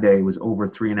on Monday. It was over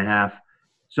 3.5.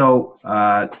 So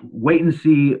wait and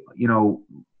see.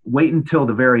 Wait until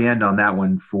the very end on that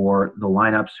one for the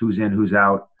lineups, who's in, who's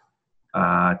out,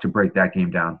 to break that game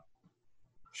down.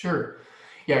 Sure.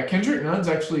 Yeah, Kendrick Nunn's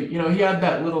actually, he had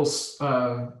that little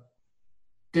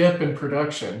dip in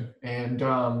production, and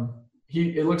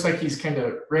it looks like he's kind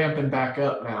of ramping back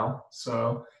up now.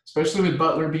 So especially with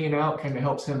Butler being out, kind of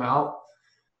helps him out.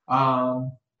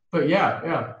 But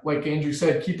yeah, like Andrew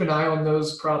said, keep an eye on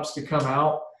those props to come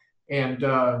out. And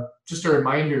just a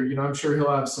reminder, I'm sure he'll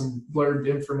have some blurred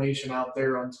information out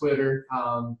there on Twitter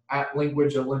at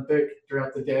Language Olympic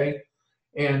throughout the day.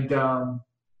 And,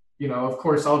 of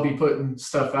course, I'll be putting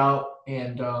stuff out.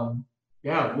 And,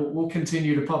 we'll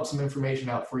continue to pump some information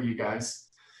out for you guys.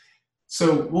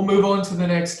 So we'll move on to the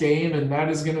next game, and that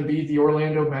is going to be the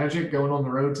Orlando Magic going on the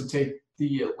road to take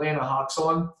the Atlanta Hawks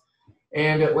on.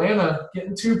 And Atlanta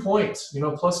getting 2 points,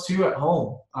 +2 at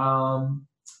home.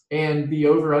 And the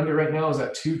over-under right now is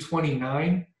at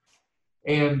 229.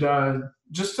 And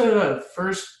just at a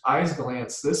first eyes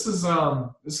glance, this is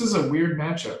a weird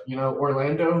matchup.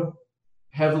 Orlando,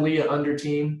 heavily an under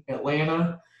team.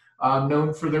 Atlanta,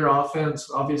 known for their offense,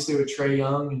 obviously with Trae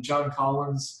Young and John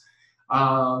Collins.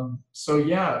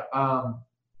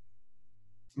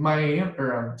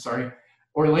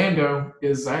 Orlando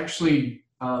is actually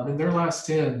in their last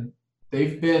 10,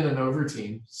 they've been an over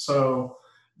team. So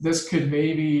this could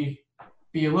maybe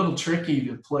be a little tricky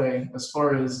to play as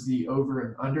far as the over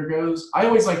and under goes. I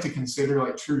always like to consider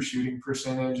like true shooting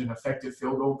percentage and effective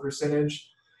field goal percentage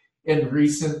in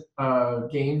recent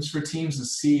games for teams to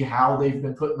see how they've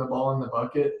been putting the ball in the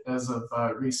bucket as of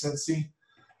recency.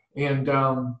 And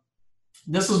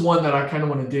this is one that I kind of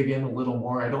want to dig in a little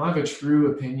more. I don't have a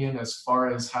true opinion as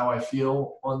far as how I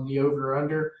feel on the over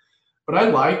under. But I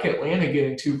like Atlanta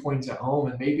getting 2 points at home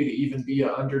and maybe to even be an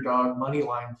underdog money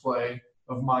line play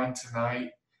of mine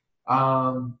tonight.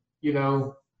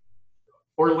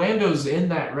 Orlando's in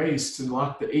that race to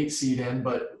lock the 8 seed in,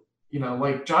 but,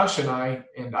 like Josh and I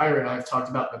and Ira and I have talked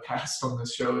about in the past on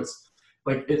this show, it's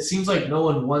like it seems like no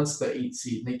one wants the 8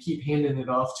 seed. They keep handing it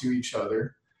off to each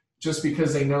other just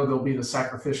because they know they'll be the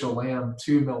sacrificial lamb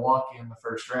to Milwaukee in the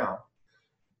first round.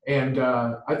 And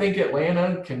I think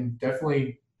Atlanta can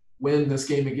definitely win this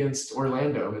game against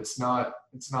Orlando. It's not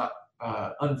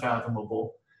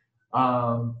unfathomable.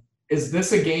 Is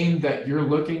this a game that you're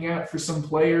looking at for some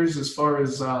players as far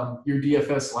as your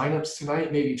DFS lineups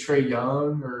tonight? Maybe Trae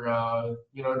Young or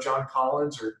John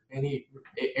Collins or any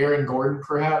Aaron Gordon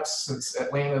perhaps, since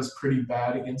Atlanta's pretty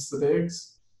bad against the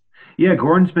bigs? Yeah,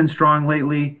 Gordon's been strong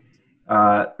lately.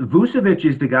 Vucevic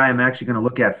is the guy I'm actually going to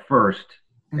look at first.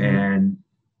 Mm-hmm. And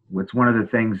what's one of the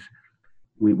things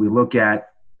we look at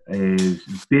is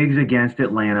bigs against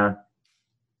Atlanta.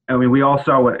 I mean, we all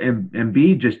saw what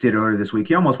Embiid just did earlier this week.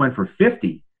 He almost went for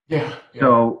 50. Yeah.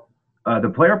 So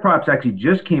the player props actually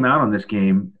just came out on this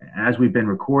game as we've been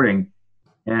recording,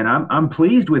 and I'm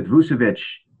pleased with Vucevic.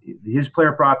 His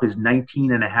player prop is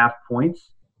 19.5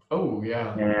 points. Oh,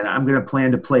 yeah. And I'm going to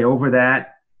plan to play over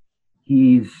that.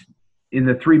 He's in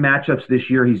the 3 matchups this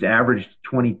year, he's averaged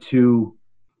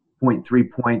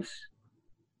 22.3 points.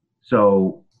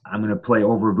 So I'm going to play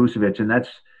over Vucevic, and that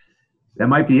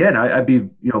might be it. I'd be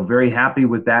very happy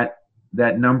with that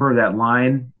number, that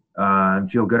line, and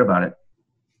feel good about it.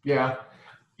 Yeah.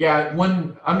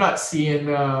 When I'm not seeing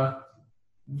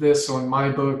this on my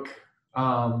book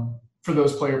for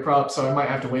those player props, so I might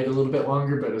have to wait a little bit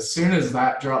longer. But as soon as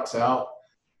that comes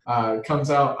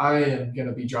out, I am going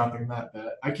to be dropping that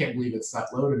bet. I can't believe it's that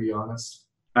low, to be honest.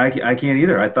 I can't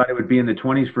either. I thought it would be in the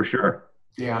 20s for sure.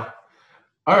 Yeah.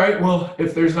 All right, well,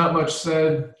 if there's not much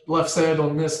left said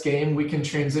on this game, we can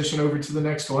transition over to the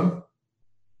next one.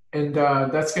 And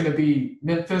that's going to be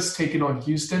Memphis taking on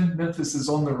Houston. Memphis is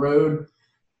on the road.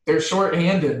 They're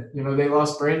shorthanded. They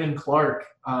lost Brandon Clark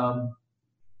the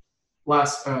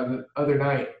other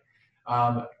night.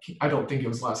 I don't think it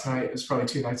was last night. It was probably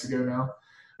 2 nights ago now.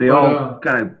 They all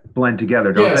kind of blend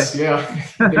together, don't they? Yes, yeah,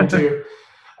 they do.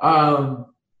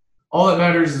 all that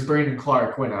matters is Brandon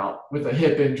Clark went out with a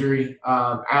hip injury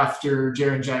after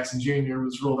Jaren Jackson Jr.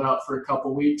 was ruled out for a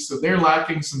couple weeks. So they're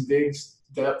lacking some big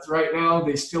depth right now.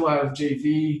 They still have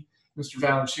JV, Mr.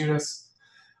 Valanciunas.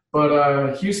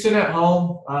 But Houston at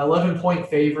home, 11-point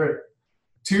favorite,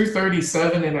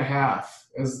 237.5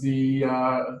 as the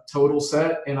total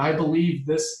set. And I believe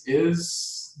this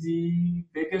is the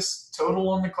biggest total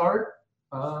on the card.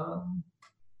 I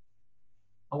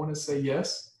want to say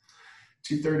yes.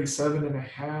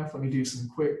 237.5. Let me do some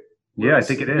quick. Yeah, I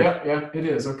think it is. Yeah, it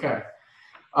is. Okay.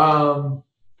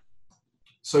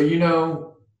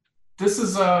 So, this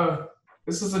is a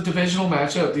divisional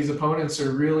matchup. These opponents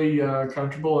are really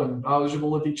comfortable and knowledgeable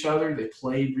with each other. They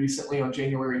played recently on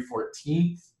January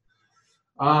 14th.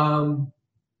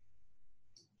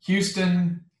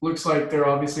 Houston looks like they're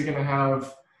obviously going to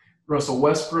have Russell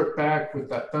Westbrook back with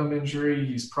that thumb injury.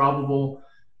 He's probable.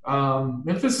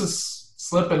 Memphis is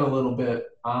slipping a little bit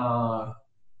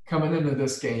coming into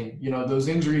this game. Those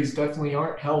injuries definitely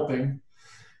aren't helping.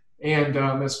 And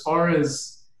as far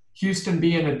as Houston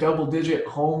being a double-digit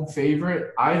home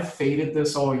favorite, I've faded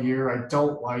this all year. I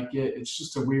don't like it. It's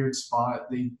just a weird spot.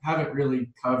 They haven't really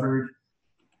covered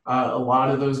a lot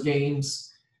of those games.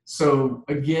 So,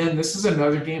 again, this is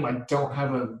another game I don't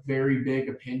have a very big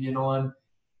opinion on.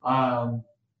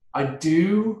 I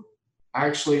do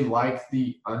actually like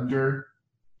the under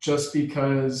just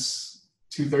because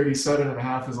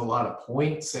 237.5 is a lot of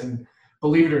points. And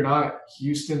believe it or not,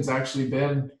 Houston's actually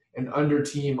been an under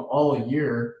team all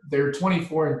year. They're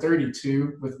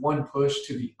 24-32 with one push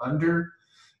to the under.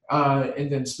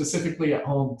 And then specifically at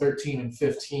home,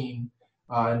 13-15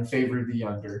 in favor of the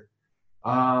under.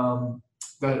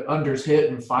 The under's hit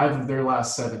in 5 of their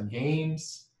last 7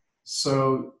 games.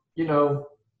 So,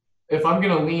 if I'm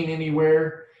going to lean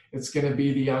anywhere, it's going to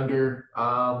be the under.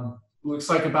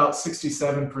 Looks like about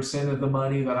 67% of the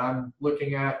money that I'm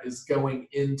looking at is going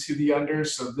into the under.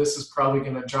 So this is probably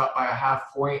going to drop by a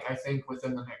half point, I think,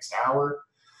 within the next hour.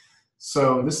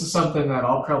 So this is something that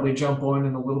I'll probably jump on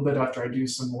in a little bit after I do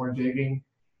some more digging,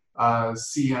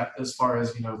 see as far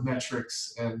as,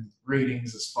 metrics and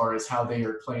ratings as far as how they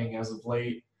are playing as of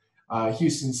late.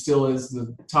 Houston still is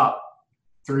the top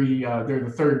 3. They're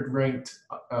the 3rd ranked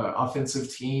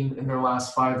offensive team in their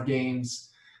last 5 games.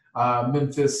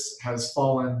 Memphis has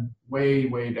fallen way,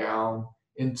 way down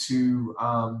into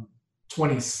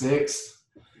 26th.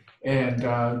 And,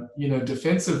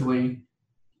 defensively,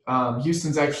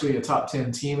 Houston's actually a top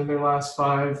 10 team in their last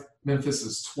 5. Memphis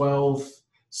is 12th.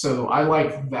 So I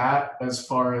like that as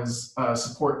far as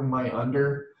supporting my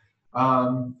under.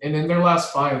 And in their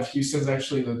last 5, Houston's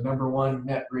actually the number 1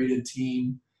 net rated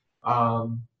team.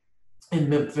 In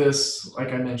Memphis,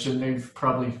 like I mentioned, they've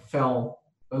probably fell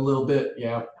a little bit,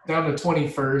 down to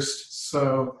 21st.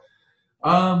 So,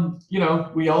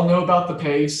 we all know about the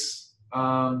pace.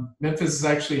 Memphis is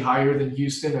actually higher than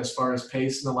Houston as far as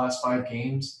pace in the last 5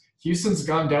 games. Houston's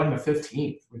gone down to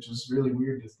 15th, which is really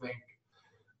weird to think.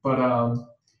 But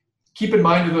keep in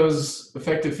mind those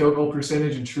effective field goal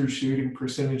percentage and true shooting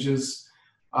percentages.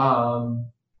 And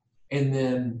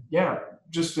then,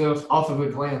 just off of a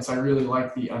glance, I really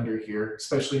like the under here,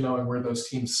 especially knowing where those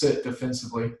teams sit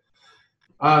defensively.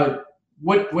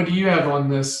 What do you have on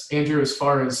this, Andrew, as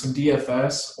far as some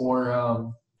DFS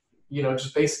or,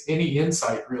 just any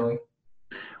insight, really?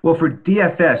 Well, for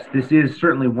DFS, this is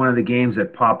certainly one of the games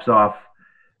that pops off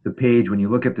the page when you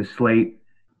look at the slate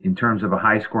in terms of a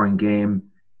high-scoring game.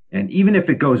 And even if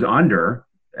it goes under,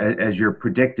 as you're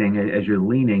predicting, as you're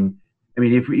leaning, I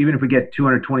mean, even if we get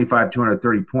 225,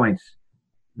 230 points,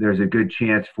 there's a good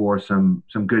chance for some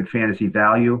good fantasy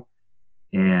value.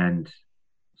 And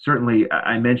certainly,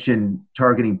 I mentioned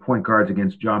targeting point guards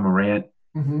against Ja Morant.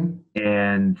 Mm-hmm.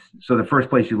 And so the first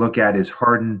place you look at is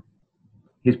Harden.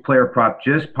 His player prop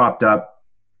just popped up.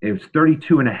 It was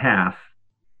 32.5.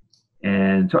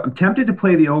 And so I'm tempted to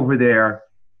play the over there.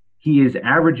 He is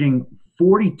averaging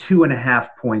 42.5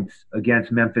 points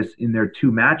against Memphis in their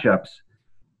 2 matchups.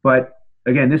 But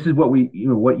again, this is what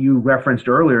what you referenced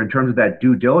earlier in terms of that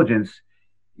due diligence.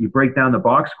 You break down the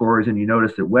box scores and you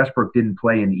notice that Westbrook didn't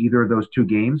play in either of those 2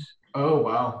 games. Oh,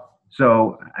 wow.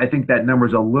 So I think that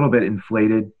number's a little bit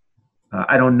inflated.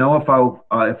 I don't know if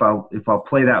I'll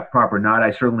play that prop or not.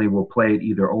 I certainly will play it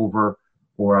either over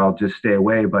or I'll just stay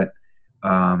away. But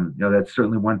that's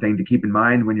certainly one thing to keep in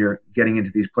mind when you're getting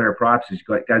into these player props is you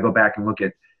got to go back and look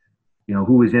at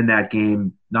who was in that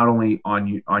game, not only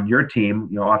on your team,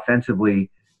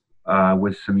 offensively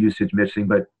with some usage missing,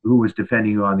 but who was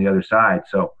defending you on the other side.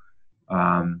 So,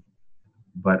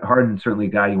 but Harden's certainly a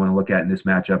guy you want to look at in this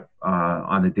matchup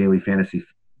on the daily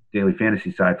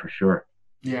fantasy side for sure.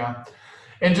 Yeah.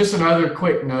 And just another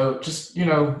quick note,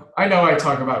 I know I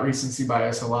talk about recency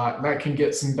bias a lot, and that can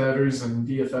get some bettors and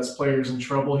DFS players in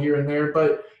trouble here and there.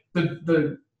 But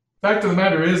the fact of the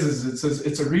matter is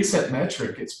it's a recent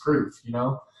metric. It's proof,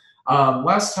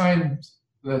 Last time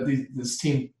these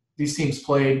teams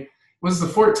played was the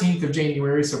 14th of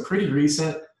January, so pretty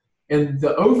recent. And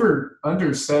the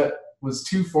over-under set was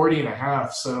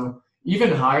 240.5, so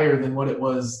even higher than what it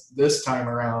was this time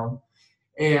around.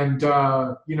 And,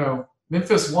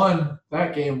 Memphis won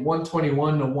that game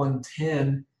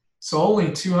 121-110, so only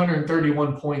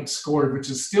 231 points scored, which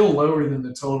is still lower than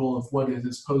the total of what it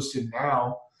is posted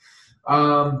now.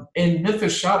 And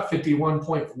Memphis shot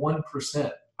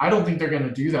 51.1%. I don't think they're going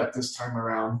to do that this time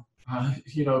around.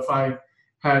 If I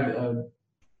had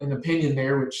an opinion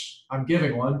there, which I'm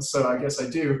giving one, so I guess I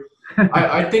do,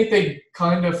 I think they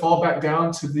kind of fall back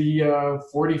down to the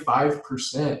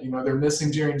 45%. They're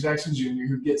missing Jaren Jackson Jr.,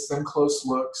 who gets them close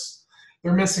looks.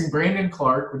 They're missing Brandon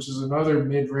Clark, which is another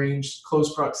mid-range,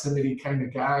 close proximity kind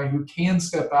of guy who can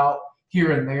step out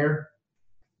here and there.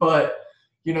 But,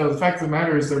 the fact of the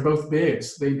matter is they're both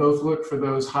bigs. They both look for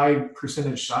those high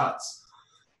percentage shots.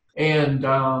 And,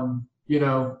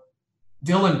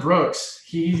 Dylan Brooks,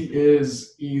 he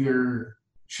is either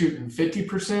shooting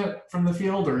 50% from the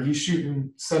field or he's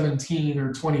shooting 17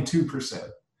 or 22%.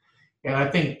 And I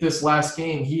think this last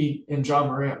game, he and Ja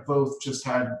Morant both just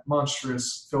had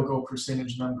monstrous field goal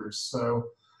percentage numbers. So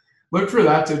look for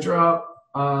that to drop.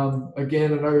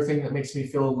 Again, another thing that makes me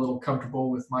feel a little comfortable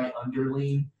with my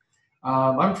underlean.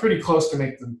 I'm pretty close to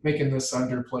making this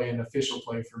underplay an official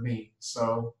play for me.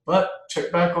 So, but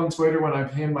check back on Twitter when I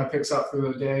hand my picks out for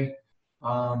the day.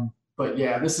 But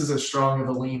yeah, this is as strong of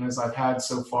a lean as I've had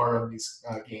so far on these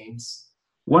games.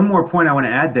 One more point I want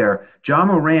to add there. Ja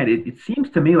Morant, it seems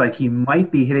to me like he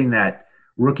might be hitting that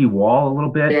rookie wall a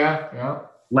little bit. Yeah.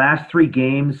 Last 3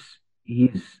 games, the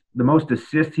most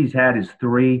assists he's had is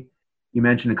 3. You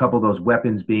mentioned a couple of those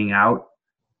weapons being out.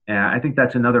 And I think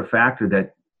that's another factor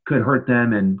that could hurt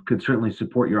them and could certainly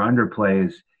support your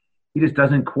underplays. He just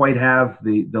doesn't quite have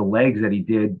the legs that he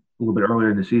did a little bit earlier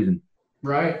in the season.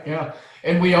 Right, yeah.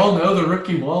 And we all know the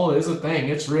rookie wall is a thing.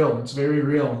 It's real. It's very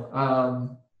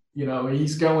real.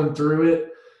 He's going through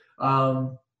it.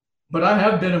 But I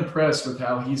have been impressed with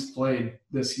how he's played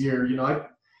this year. I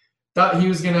thought he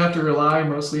was going to have to rely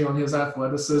mostly on his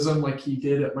athleticism like he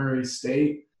did at Murray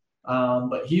State.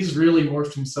 But he's really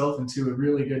morphed himself into a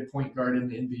really good point guard in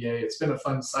the NBA. It's been a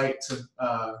fun sight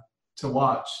to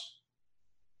watch.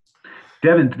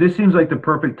 Devin, this seems like the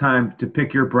perfect time to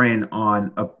pick your brain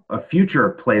on a future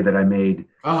play that I made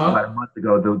about a month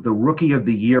ago, the Rookie of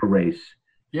the Year race.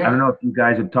 Yeah. I don't know if you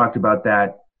guys have talked about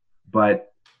that,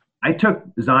 but I took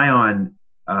Zion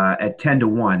at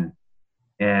 10-1,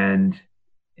 and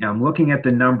I'm looking at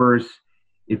the numbers.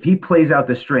 If he plays out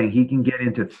the string, he can get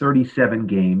into 37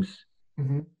 games.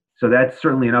 Mm-hmm. So that's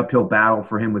certainly an uphill battle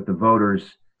for him with the voters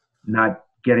not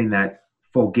getting that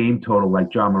full game total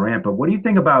like Ja Morant. But what do you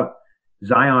think about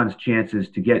Zion's chances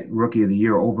to get Rookie of the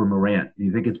Year over Morant? Do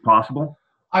you think it's possible?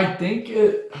 I think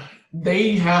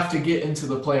they have to get into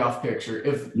the playoff picture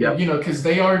because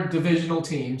they are divisional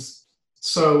teams.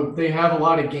 So they have a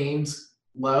lot of games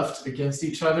left against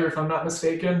each other, if I'm not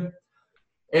mistaken.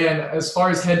 And as far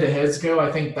as head-to-heads go, I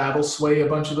think that'll sway a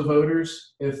bunch of the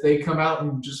voters if they come out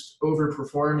and just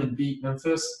overperform and beat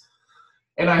Memphis.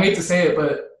 And I hate to say it,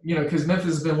 but, because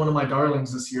Memphis has been one of my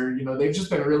darlings this year, they've just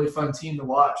been a really fun team to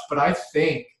watch. But I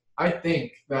think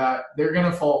that they're going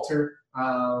to falter.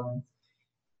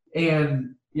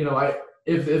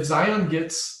 If Zion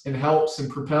gets and helps and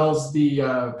propels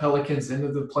the Pelicans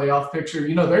into the playoff picture,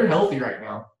 they're healthy right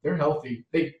now. They're healthy.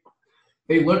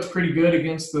 They looked pretty good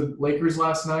against the Lakers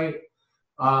last night.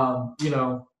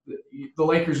 The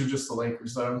Lakers are just the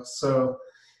Lakers, though. So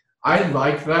I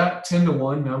like that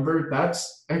 10-1 number.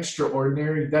 That's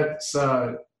extraordinary. That's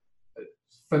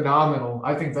phenomenal.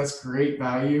 I think that's great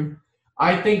value.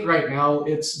 I think right now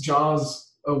it's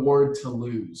Ja's award to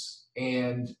lose.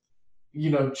 And,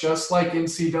 just like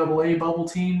NCAA bubble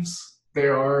teams,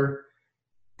 there are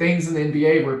things in the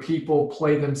NBA where people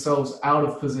play themselves out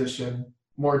of position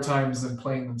more times than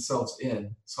playing themselves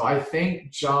in. So I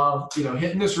think Ja,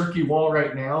 hitting this rookie wall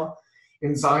right now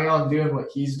and Zion doing what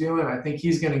he's doing, I think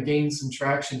he's going to gain some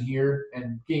traction here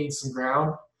and gain some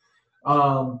ground.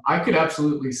 I could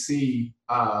absolutely see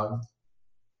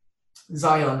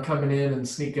Zion coming in and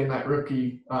sneaking that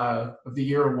Rookie of the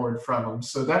Year award from him.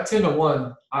 So that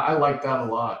 10-1, I like that a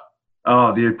lot.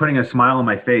 Oh, you're putting a smile on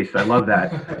my face. I love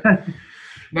that.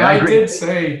 Now, I did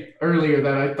say earlier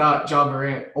that I thought Ja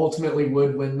Morant ultimately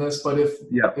would win this, but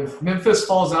if Memphis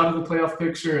falls out of the playoff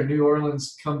picture and New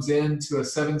Orleans comes in to a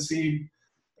 7 seed,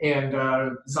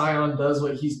 and Zion does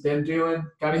what he's been doing.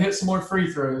 Got to hit some more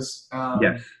free throws.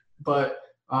 Yes. But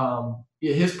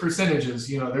yeah, his percentages,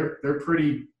 they're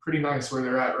pretty nice where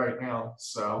they're at right now.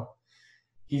 So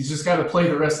he's just got to play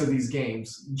the rest of these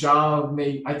games.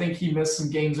 I think he missed some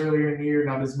games earlier in the year,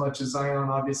 not as much as Zion,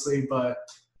 obviously, but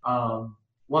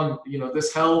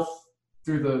this health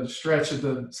through the stretch of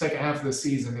the second half of the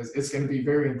season is going to be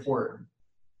very important.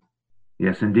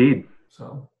 Yes, indeed.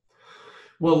 So,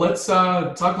 well, let's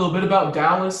talk a little bit about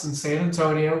Dallas and San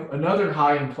Antonio. Another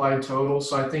high implied total,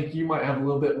 so I think you might have a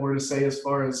little bit more to say as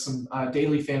far as some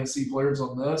daily fantasy blurbs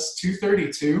on this.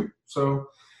 232. So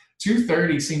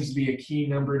 230 seems to be a key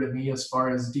number to me as far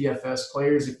as DFS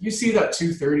players. If you see that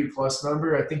 230 plus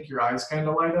number, I think your eyes kind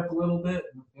of light up a little bit.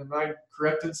 Am I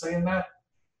correct in saying that?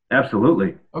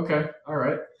 Absolutely. Okay. All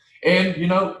right. And,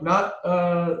 not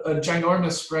a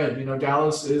ginormous spread.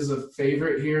 Dallas is a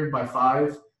favorite here by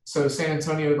 5. So San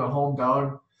Antonio, the home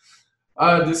dog.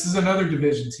 This is another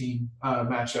division team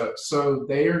matchup. So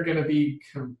they are going to be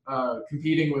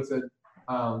competing with a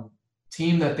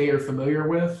team that they are familiar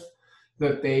with,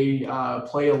 that they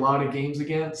play a lot of games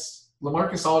against.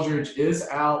 LaMarcus Aldridge is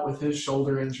out with his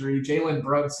shoulder injury. Jalen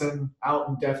Brunson out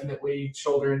indefinitely,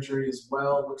 shoulder injury as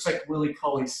well. Looks like Willie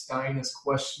Cauley-Stein is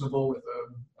questionable with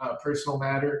a personal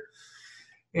matter.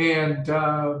 And,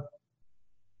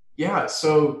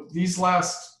 so these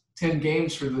last 10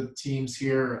 games for the teams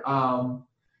here, the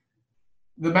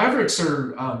Mavericks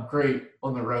are great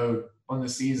on the road on the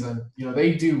season.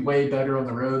 They do way better on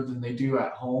the road than they do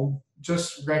at home.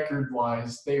 Just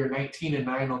record-wise, they are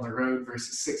 19-9 on the road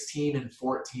versus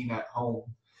 16-14 at home.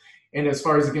 And as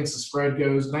far as against the spread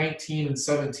goes,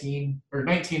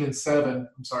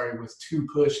 19-7, with 2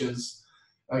 pushes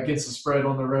against the spread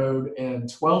on the road, and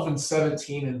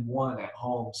 12-17-1 at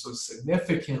home. So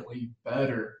significantly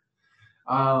better.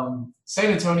 San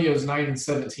Antonio is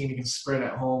 9-17 against spread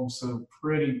at home, so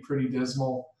pretty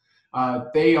dismal.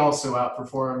 They also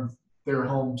outperform their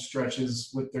home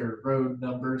stretches with their road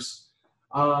numbers.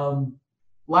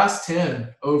 Last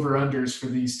 10 over-unders for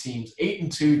these teams,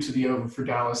 8-2 to the over for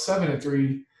Dallas,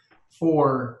 7-3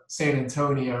 for San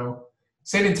Antonio.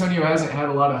 San Antonio hasn't had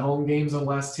a lot of home games in the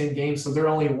last 10 games, so they're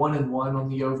only 1-1 on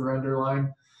the over-under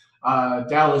line.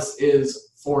 Dallas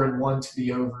is 4-1 to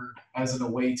the over as an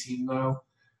away team, though.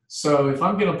 So if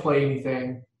I'm going to play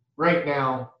anything right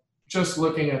now, just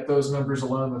looking at those numbers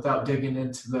alone without digging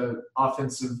into the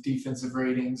offensive, defensive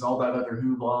ratings, all that other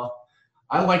hoopla,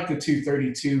 I like the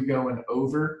 232 going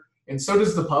over, and so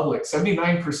does the public.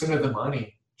 79% of the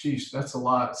money. Geez, that's a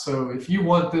lot. So if you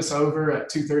want this over at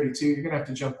 232, you're going to have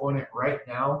to jump on it right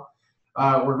now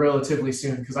or relatively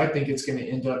soon, because I think it's going to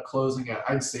end up closing at,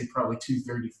 I'd say, probably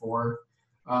 234.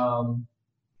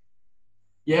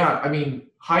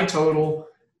 High total,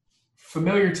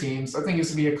 familiar teams. I think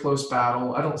it's going to be a close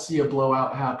battle. I don't see a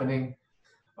blowout happening.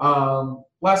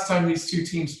 Last time these two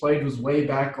teams played was way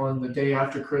back on the day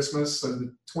after Christmas, so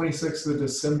the 26th of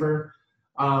December.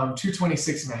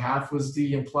 226.5 was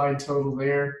the implied total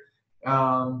there.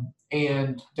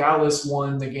 And Dallas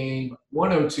won the game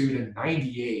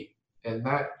 102-98, and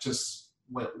that just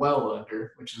went well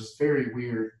under, which is very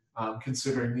weird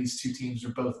considering these two teams are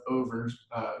both over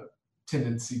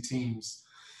tendency teams.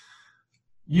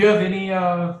 You have any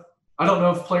I don't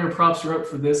know if player props are up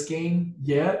for this game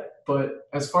yet, but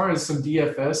as far as some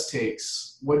DFS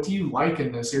takes, what do you like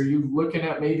in this? Are you looking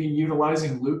at maybe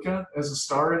utilizing Luka as a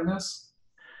star in this?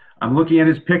 I'm looking at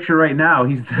his picture right now.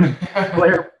 He's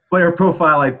the player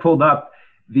profile I pulled up.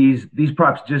 These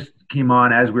props just came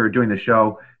on as we were doing the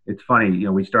show. It's funny,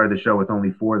 we started the show with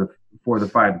only four of the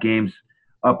 5 games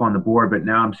up on the board, but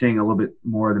now I'm seeing a little bit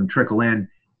more of them trickle in.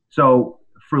 So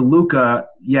for Luka,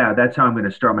 that's how I'm going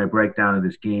to start my breakdown of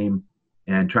this game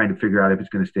and trying to figure out if it's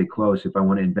going to stay close, if I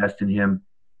want to invest in him.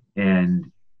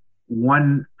 And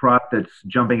one prop that's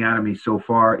jumping out at me so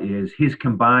far is his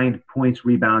combined points,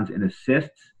 rebounds, and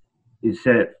assists is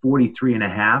set at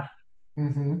 43.5.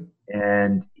 Mm-hmm.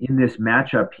 And in this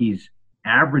matchup, he's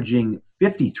averaging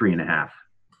 53.5.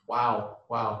 Wow.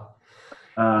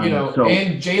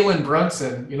 And Jalen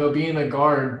Brunson, being a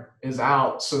guard is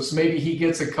out. So maybe he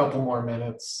gets a couple more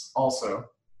minutes also.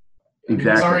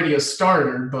 Exactly. He's already a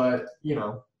starter, but,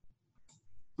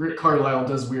 Rick Carlisle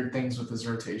does weird things with his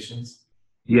rotations.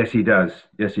 Yes, he does.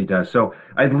 So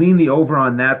I'd lean the over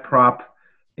on that prop,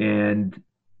 and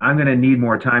I'm going to need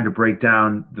more time to break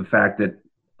down the fact that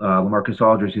LaMarcus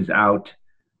Aldridge is out.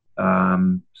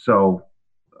 You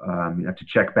have to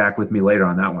check back with me later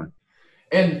on that one.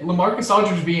 And LaMarcus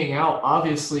Aldridge being out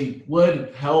obviously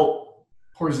would help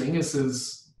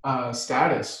Porzingis's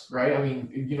status, right? I mean,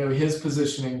 his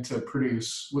positioning to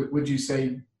produce. Would you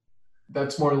say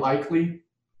that's more likely?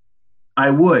 I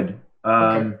would.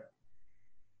 Okay.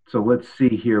 So let's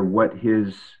see here what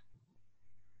his.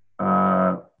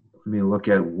 Let me look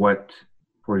at what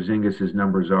Porzingis'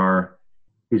 numbers are.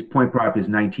 His point prop is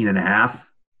 19.5.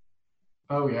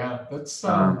 Oh yeah,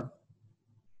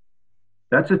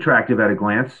 That's attractive at a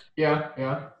glance. yeah.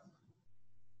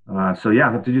 So yeah,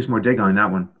 I'll have to do some more digging on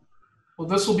that one. Well,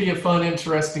 this will be a fun,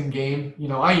 interesting game.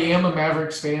 I am a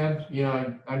Mavericks fan.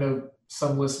 I know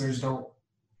some listeners don't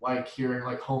like hearing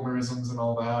like homerisms and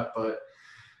all that, but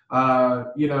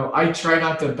I try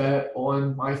not to bet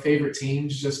on my favorite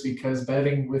teams just because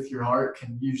betting with your heart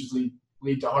can usually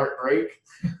lead to heartbreak.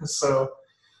 So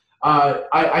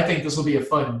I think this will be a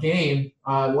fun game.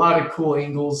 A lot of cool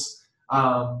angles.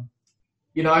 I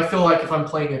feel like if I'm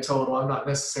playing a total, I'm not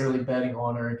necessarily betting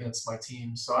on or against my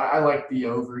team. So I like the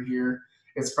over here.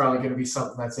 It's probably going to be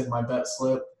something that's in my bet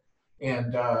slip.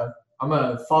 And I'm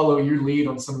going to follow your lead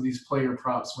on some of these player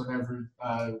props whenever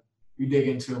we dig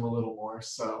into them a little more.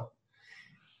 So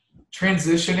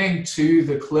transitioning to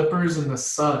the Clippers and the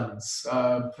Suns,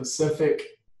 Pacific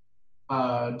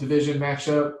division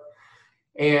matchup.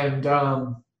 And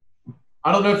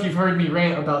I don't know if you've heard me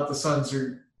rant about the Suns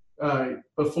or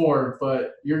before,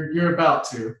 but you're about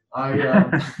to.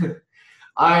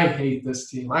 I hate this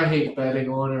team. I hate betting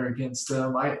on or against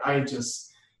them.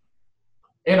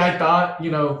 And I thought,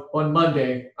 on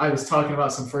Monday I was talking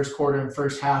about some first quarter and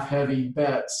first half heavy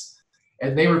bets,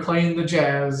 and they were playing the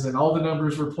Jazz, and all the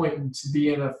numbers were pointing to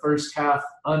be in a first half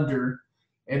under.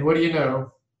 And what do you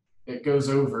know? It goes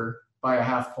over by a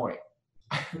half point.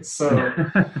 So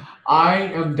I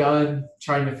am done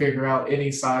trying to figure out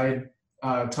any side,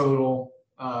 total,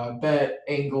 bet,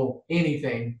 angle,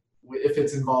 anything if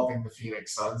it's involving the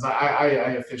Phoenix Suns.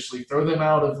 I officially throw them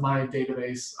out of my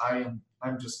database. I'm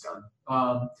just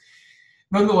done.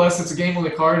 Nonetheless, it's a game on the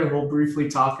card, and we'll briefly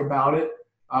talk about it.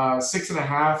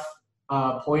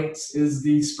 6.5 points is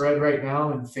the spread right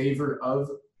now in favor of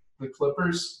the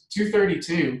Clippers.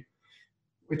 232,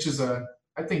 which is I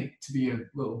think to be a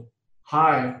little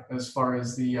high as far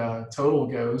as the total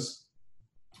goes.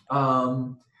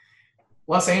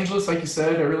 Los Angeles, like you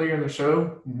said earlier in the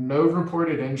show, no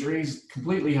reported injuries,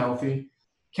 completely healthy.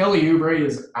 Kelly Oubre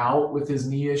is out with his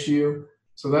knee issue,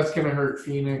 so that's going to hurt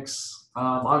Phoenix.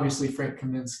 Obviously, Frank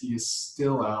Kaminsky is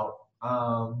still out.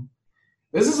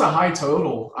 This is a high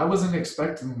total. I wasn't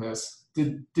expecting this.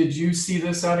 Did you see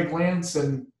this at a glance,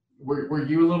 and were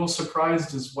you a little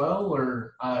surprised as well,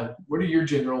 or what are your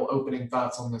general opening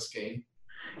thoughts on this game?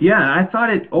 Yeah, I thought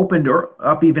it opened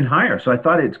up even higher, so I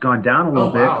thought it's gone down a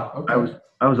little bit. Wow. Okay.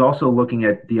 I was also looking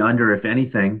at the under, if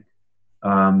anything.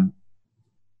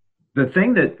 The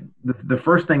thing that the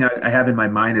first thing I have in my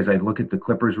mind as I look at the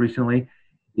Clippers recently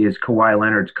is Kawhi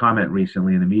Leonard's comment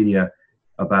recently in the media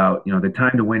about the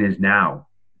time to win is now,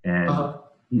 and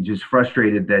he's just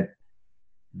frustrated that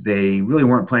they really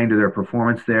weren't playing to their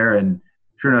performance there, and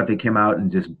sure enough, they came out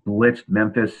and just blitzed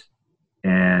Memphis.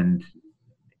 And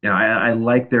I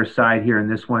like their side here in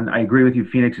this one. I agree with you.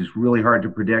 Phoenix is really hard to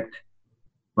predict,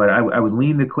 but I would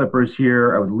lean the Clippers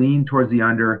here. I would lean towards the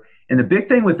under. And the big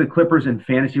thing with the Clippers in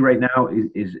fantasy right now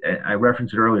is I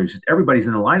referenced it earlier, is just everybody's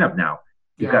in the lineup now.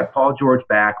 You've got Paul George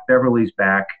back, Beverly's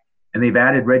back, and they've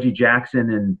added Reggie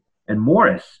Jackson and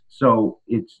Morris. So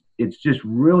it's just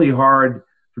really hard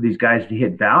for these guys to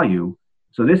hit value.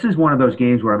 So this is one of those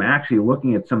games where I'm actually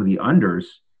looking at some of the unders.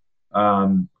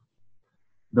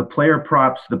 The player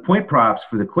props, the point props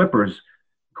for the Clippers,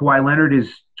 Kawhi Leonard is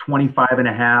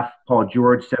 25.5, Paul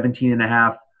George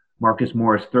 17.5, Marcus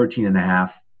Morris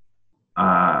 13.5.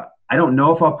 I don't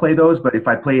know if I'll play those, but if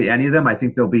I play any of them, I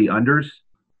think they'll be unders.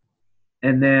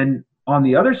 And then on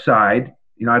the other side,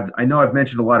 I know I've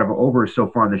mentioned a lot of overs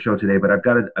so far on the show today, but I've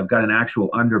got an actual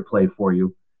underplay for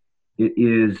you. It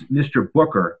is Mr.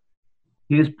 Booker.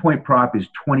 His point prop is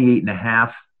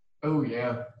 28.5. Oh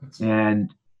yeah.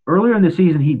 And earlier in the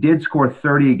season, he did score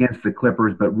 30 against the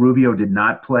Clippers, but Rubio did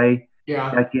not play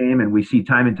that game. And we see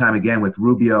time and time again with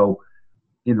Rubio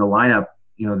in the lineup,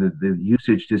 the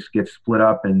usage just gets split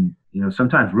up. And,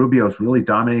 sometimes Rubio's really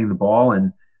dominating the ball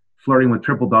and flirting with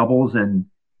triple doubles. And,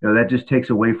 that just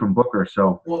takes away from Booker.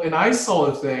 So, well, and I saw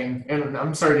a thing, and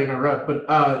I'm sorry to interrupt, but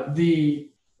the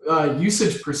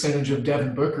usage percentage of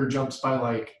Devin Booker jumps by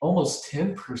like almost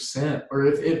 10%, or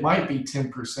if it might be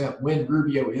 10% when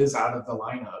Rubio is out of the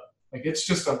lineup. Like, it's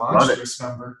just a monstrous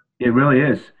number. It really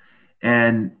is.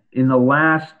 And in the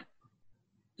last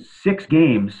 6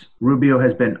 games, Rubio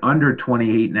has been under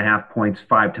 28.5 points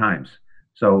 5 times.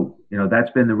 So, that's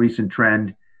been the recent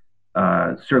trend.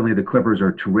 Certainly the Clippers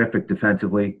are terrific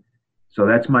defensively. So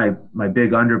that's my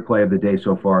big underplay of the day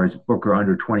so far is Booker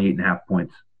under 28.5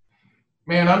 points.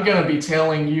 Man, I'm going to be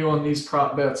tailing you on these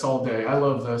prop bets all day. I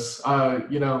love this.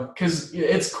 Because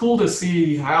it's cool to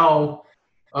see how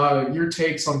your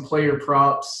takes on player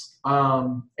props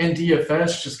and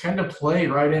DFS just kind of play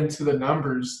right into the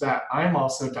numbers that I'm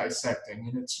also dissecting.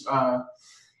 And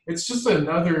it's just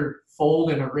another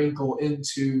fold and a wrinkle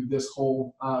into this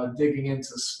whole digging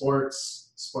into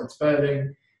sports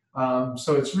betting.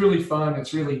 So it's really fun.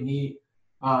 It's really neat.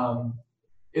 Um,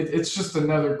 it's just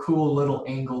another cool little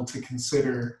angle to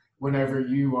consider whenever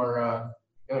you are,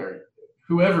 or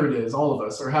whoever it is, all of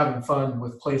us are having fun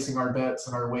with placing our bets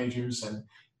and our wagers and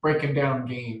breaking down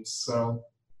games. So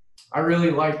I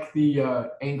really like the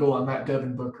angle on that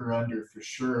Devin Booker under for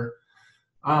sure.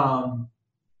 Um,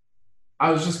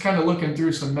 I was just kind of looking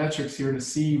through some metrics here to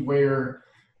see where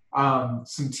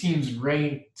some teams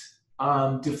ranked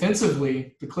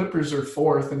defensively. The Clippers are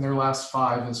fourth in their last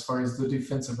five as far as the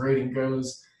defensive rating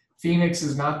goes. Phoenix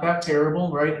is not that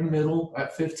terrible, right in the middle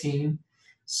at 15.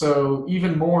 So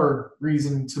even more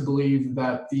reason to believe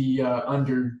that the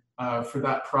under for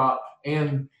that prop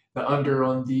and the under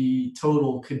on the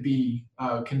total could be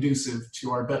conducive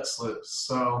to our bet slips.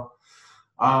 So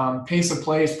pace of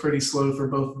play is pretty slow for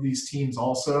both of these teams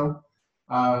also.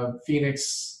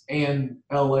 Phoenix and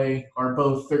LA are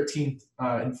both 13th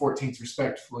and 14th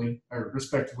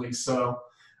respectively. So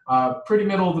pretty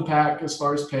middle of the pack as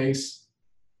far as pace.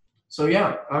 So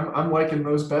yeah, I'm liking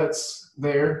those bets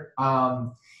there.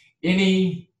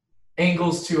 Any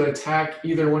angles to attack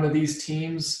either one of these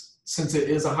teams since it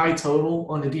is a high total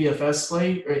on the DFS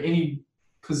slate, or any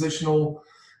positional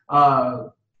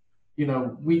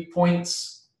weak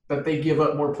points that they give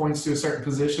up more points to a certain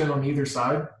position on either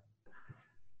side?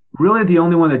 Really, the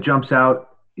only one that jumps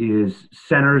out is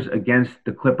centers against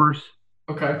the Clippers.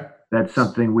 Okay. That's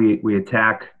something we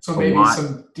attack. So maybe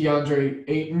some DeAndre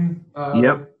Ayton.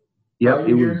 Yep.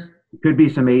 It could be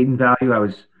some Ayton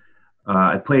value.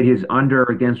 I played his under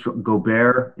against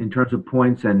Gobert in terms of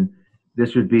points, and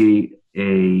this would be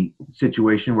a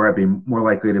situation where I'd be more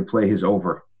likely to play his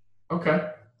over.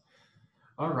 Okay.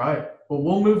 All right. Well,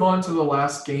 we'll move on to the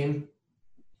last game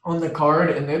on the card,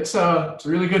 and it's a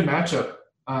really good matchup.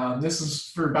 This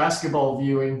is for basketball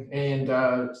viewing and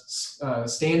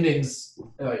standings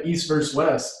East versus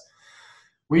West.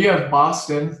 We have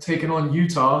Boston taking on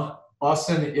Utah.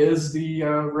 Boston is the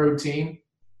road team,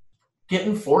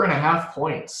 getting 4.5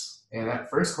 points. And at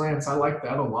first glance, I like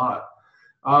that a lot.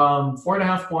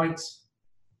 4.5 points.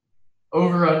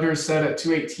 Over-under set at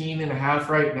 218.5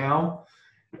 right now.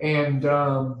 And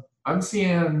I'm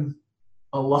seeing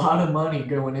a lot of money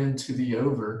going into the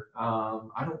over.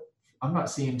 I'm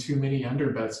not seeing too many under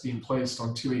bets being placed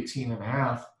on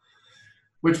 218.5,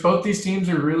 which both these teams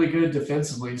are really good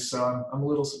defensively. So I'm a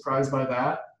little surprised by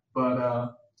that,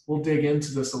 but we'll dig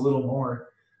into this a little more.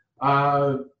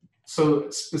 So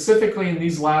specifically in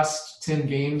these last 10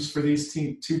 games for these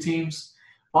two teams,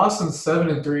 Boston's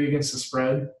 7-3 against the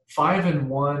spread,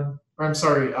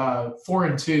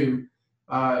 4-2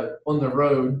 on the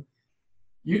road.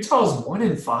 Utah's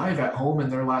 1-5 at home in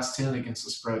their last 10 against the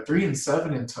spread,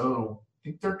 3-7 in total. I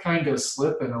think they're kind of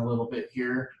slipping a little bit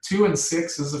here.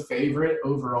 2-6 is a favorite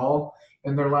overall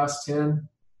in their last 10.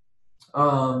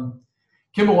 Kemba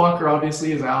Walker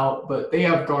obviously is out, but they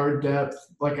have guard depth.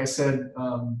 Like I said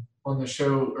on the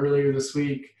show earlier this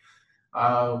week,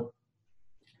 all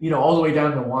the way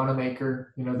down to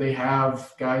Wanamaker. They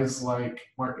have guys like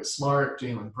Marcus Smart,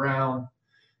 Jaylen Brown.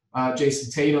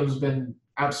 Jason Tatum's been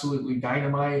absolutely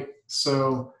dynamite.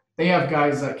 So they have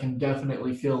guys that can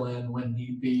definitely fill in when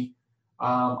need be.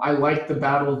 I like the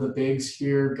battle of the bigs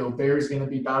here. Gobert's going to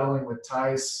be battling with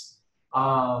Tice.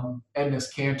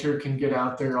 Enes Kanter can get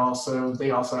out there also.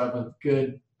 They also have a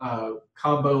good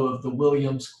combo of the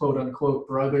Williams, quote-unquote,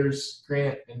 brothers,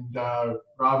 Grant and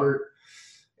Robert.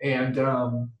 And,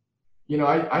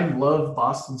 I love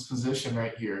Boston's position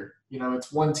right here.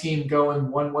 It's one team going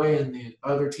one way and the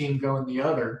other team going the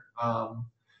other.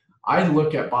 I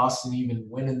look at Boston even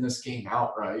winning this game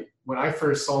outright. When I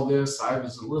first saw this, I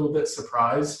was a little bit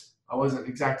surprised. I wasn't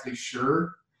exactly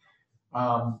sure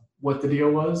what the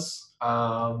deal was.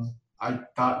 I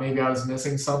thought maybe I was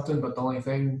missing something, but the only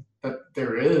thing that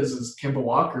there is Kemba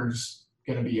Walker's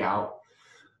going to be out.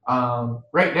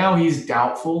 Right now he's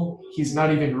doubtful. He's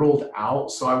not even ruled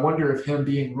out. So I wonder if him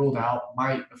being ruled out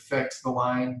might affect the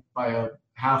line by a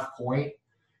half point.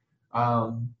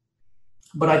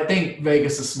 But I think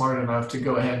Vegas is smart enough to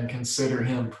go ahead and consider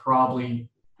him probably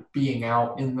being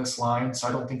out in this line. So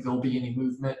I don't think there'll be any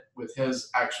movement with his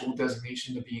actual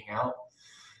designation to being out.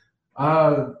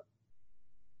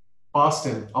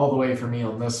 Boston all the way for me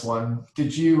on this one.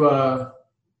 Did you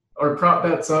are prop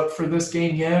bets up for this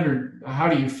game yet, or how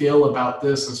do you feel about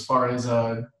this as far as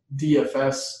a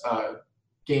DFS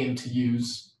game to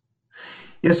use?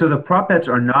 Yeah, so the prop bets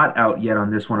are not out yet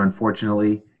on this one,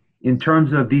 unfortunately. In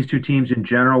terms of these two teams in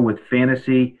general with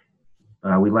fantasy,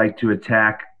 we like to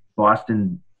attack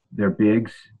Boston, their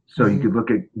bigs. So you could Hmm.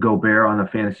 look at Gobert on the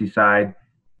fantasy side.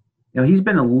 He's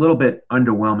been a little bit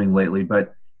underwhelming lately,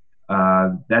 but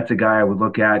that's a guy I would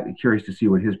look at. Curious to see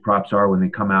what his props are when they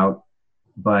come out.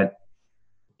 But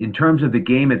in terms of the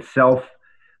game itself,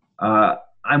 uh,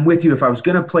 I'm with you. If I was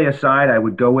going to play a side, I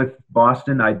would go with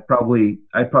Boston. I'd probably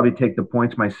take the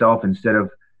points myself instead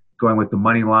of going with the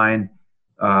money line.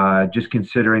 Just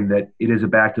considering that it is a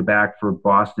back-to-back for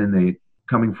Boston. They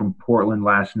coming from Portland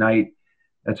last night.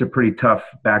 That's a pretty tough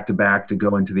back-to-back to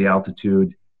go into the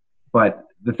altitude. But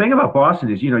the thing about Boston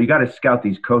is, you got to scout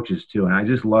these coaches too. And I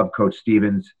just love Coach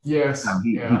Stevens. Yes,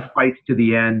 He yeah. fights to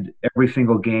the end every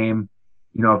single game.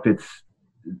 If it's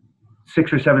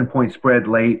 6 or 7 point spread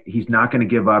late, he's not going to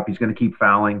give up. He's going to keep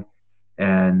fouling.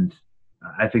 And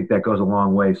I think that goes a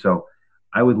long way. So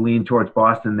I would lean towards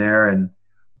Boston there. And,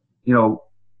 you know,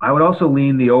 I would also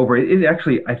lean the over. It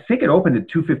actually, I think it opened at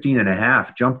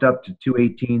 215.5, jumped up to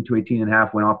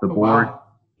 218.5, went off the Oh, board, wow.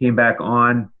 came back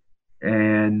on.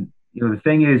 And, the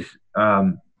thing is,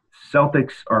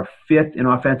 Celtics are fifth in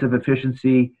offensive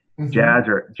efficiency. Hmm. Jazz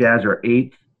are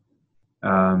eighth.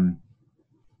 Um,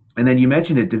 and then you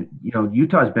mentioned it.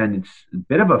 Utah's been it's a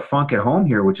bit of a funk at home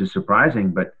here, which is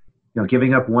surprising. But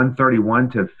giving up 131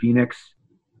 to Phoenix,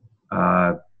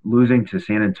 uh, losing to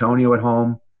San Antonio at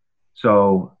home.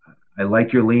 So I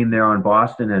like your lean there on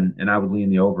Boston, and I would lean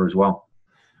the over as well.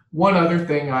 One other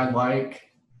thing I like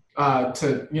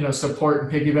to support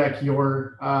and piggyback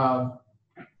your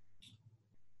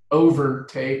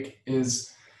overtake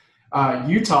is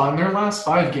Utah. In their last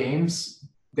 5 games,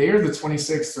 they are the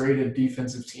 26th rated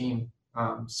defensive team.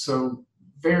 So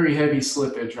very heavy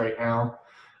slippage right now.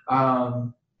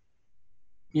 Um,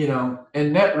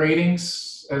 and net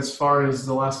ratings as far as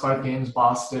the last 5 games,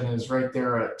 Boston is right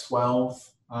there at 12,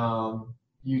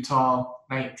 Utah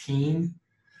 19.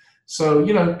 So,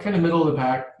 kind of middle of the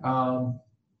pack.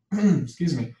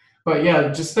 Excuse me. But yeah,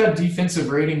 just that defensive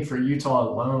rating for Utah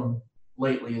alone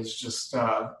lately is just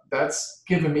that's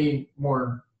given me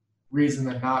more reason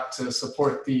than not to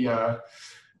support the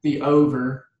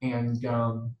over, and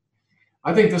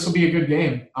I think this will be a good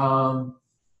game.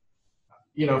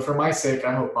 For my sake,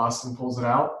 I hope Boston pulls it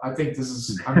out. I think this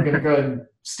is. I'm going to go ahead and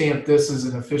stamp this as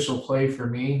an official play for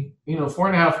me.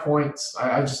 4.5 points.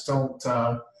 I just don't.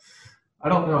 I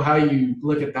don't know how you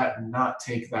look at that and not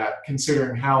take that,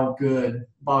 considering how good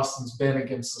Boston's been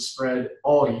against the spread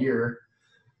all year.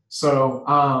 So,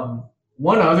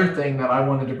 one other thing that I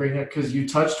wanted to bring up, because you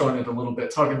touched on it a little bit,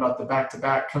 talking about the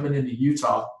back-to-back coming into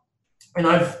Utah, and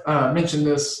I've mentioned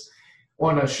this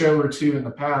on a show or two in the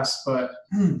past, but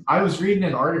I was reading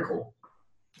an article,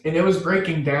 and it was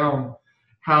breaking down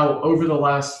how over the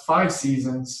last 5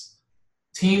 seasons,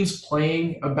 teams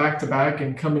playing a back-to-back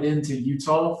and coming into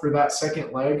Utah for that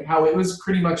second leg, how it was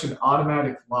pretty much an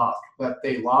automatic lock that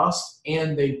they lost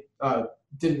and they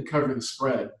didn't cover the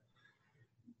spread.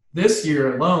 This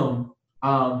year alone,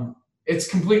 it's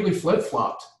completely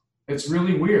flip-flopped. It's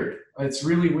really weird. It's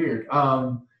really weird.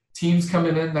 Teams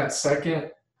coming in that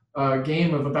second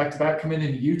game of a back-to-back coming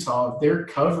into Utah, they're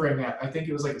covering at, I think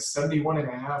it was like a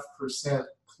 71.5%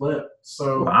 clip.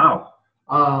 So Wow,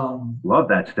 um, love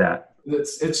that stat.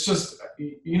 it's just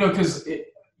because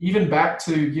even back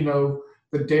to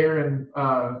the Darren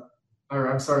or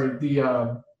I'm sorry,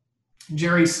 the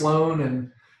Jerry Sloan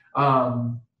and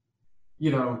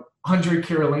Andre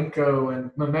Kirilenko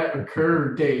and Mehmet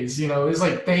Okur days. It's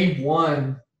like they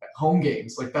won home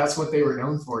games. Like that's what they were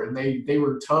known for, and they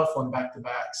were tough on back to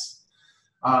backs.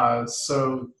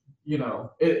 So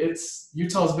it's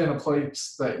Utah's been a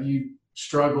place that you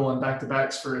struggle in back to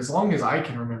backs for as long as I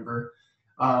can remember,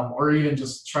 or even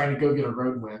just trying to go get a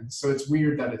road win. So it's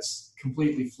weird that it's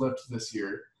completely flipped this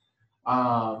year.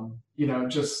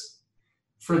 Just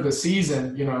for the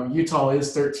season, Utah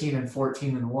is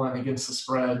 13-14-1 against the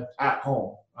spread at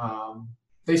home.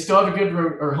 They still have a good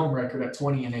home record at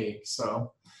 20-8.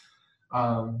 So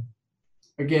um,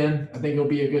 again, I think it'll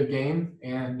be a good game,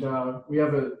 and we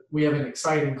have an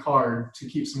exciting card to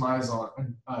keep some eyes on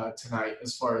tonight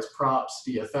as far as props,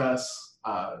 DFS,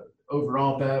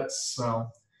 overall bets. So,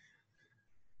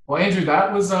 well, Andrew,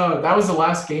 that was the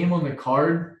last game on the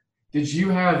card. Did you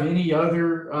have any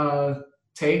other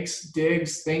takes,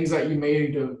 digs, things that you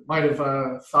might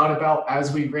have thought about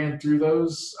as we ran through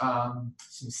those, some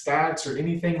stats or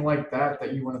anything like that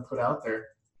that you want to put out there?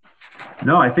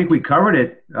 No, I think we covered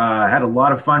it. Had a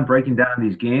lot of fun breaking down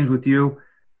these games with you.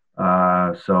 It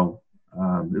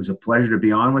was a pleasure to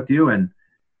be on with you, and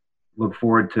look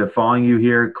forward to following you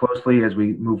here closely as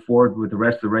we move forward with the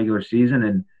rest of the regular season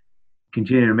and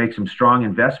continue to make some strong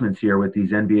investments here with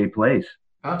these NBA plays.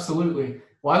 Absolutely.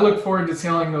 Well, I look forward to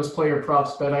telling those player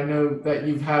props, but I know that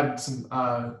you've had some,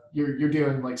 you're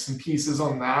doing like some pieces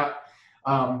on that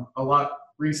a lot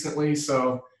recently.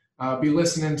 So be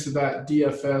listening to that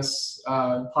DFS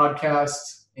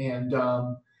podcast. And,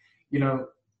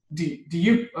 do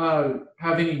you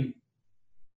have any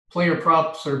player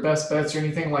props or best bets or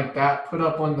anything like that put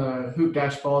up on the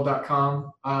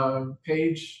hoop-ball.com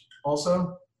page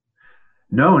also?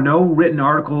 No written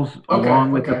articles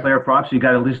along with the Okay. player props. You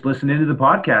got to just listen into the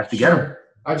podcast to get them. Sure.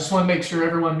 I just want to make sure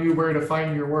everyone knew where to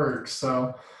find your work.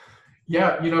 So,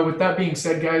 yeah, with that being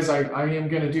said, guys, I am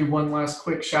going to do one last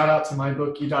quick shout out to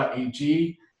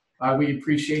mybookie.ag. We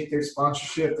appreciate their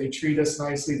sponsorship. They treat us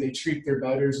nicely. They treat their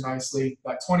bettors nicely.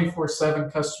 That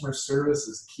 24/7 customer service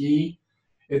is key.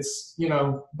 It's,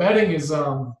 betting is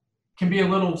can be a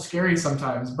little scary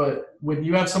sometimes, but when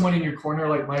you have someone in your corner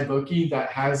like MyBookie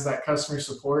that has that customer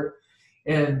support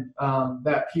and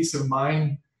that peace of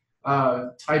mind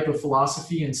type of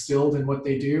philosophy instilled in what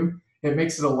they do, it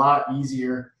makes it a lot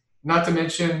easier. Not to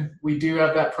mention, we do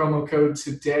have that promo code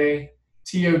today,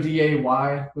 TODAY,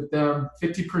 with them,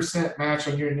 50% match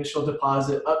on your initial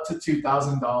deposit up to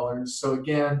 $2,000. So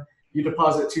again, you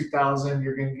deposit $2,000,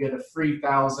 you're going to get a free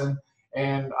 $1,000.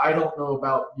 And I don't know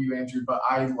about you, Andrew, but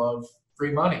I love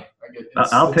free money.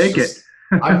 I'll take it.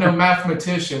 I'm no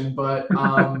mathematician, but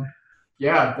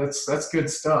yeah, that's good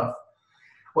stuff.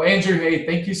 Well, Andrew, hey,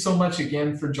 thank you so much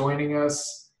again for joining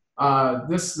us.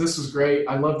 This was great.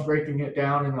 I loved breaking it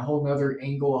down in a whole nother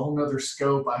angle, a whole nother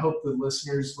scope. I hope the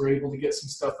listeners were able to get some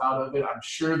stuff out of it. I'm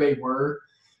sure they were.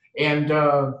 And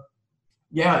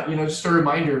just a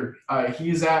reminder,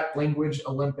 he's at Language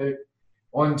Olympic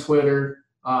on Twitter.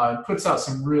 Puts out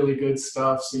some really good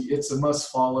stuff, so it's a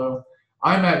must follow.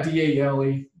 I'm at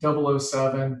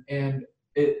DAYelly007, and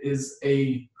it is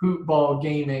a Hoopball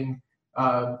Gaming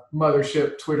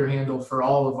mothership Twitter handle for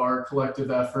all of our collective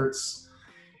efforts.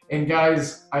 And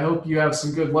guys, I hope you have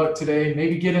some good luck today.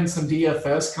 Maybe get in some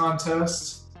DFS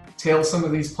contests, tail some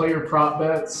of these player prop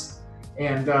bets,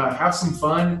 and have some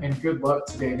fun and good luck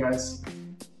today, guys.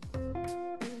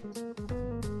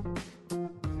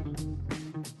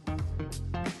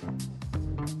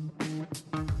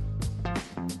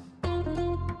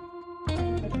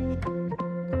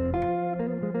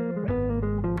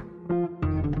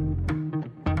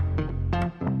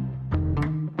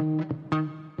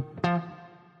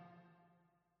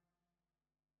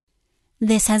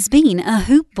 This has been a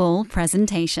Hoop Ball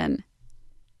presentation.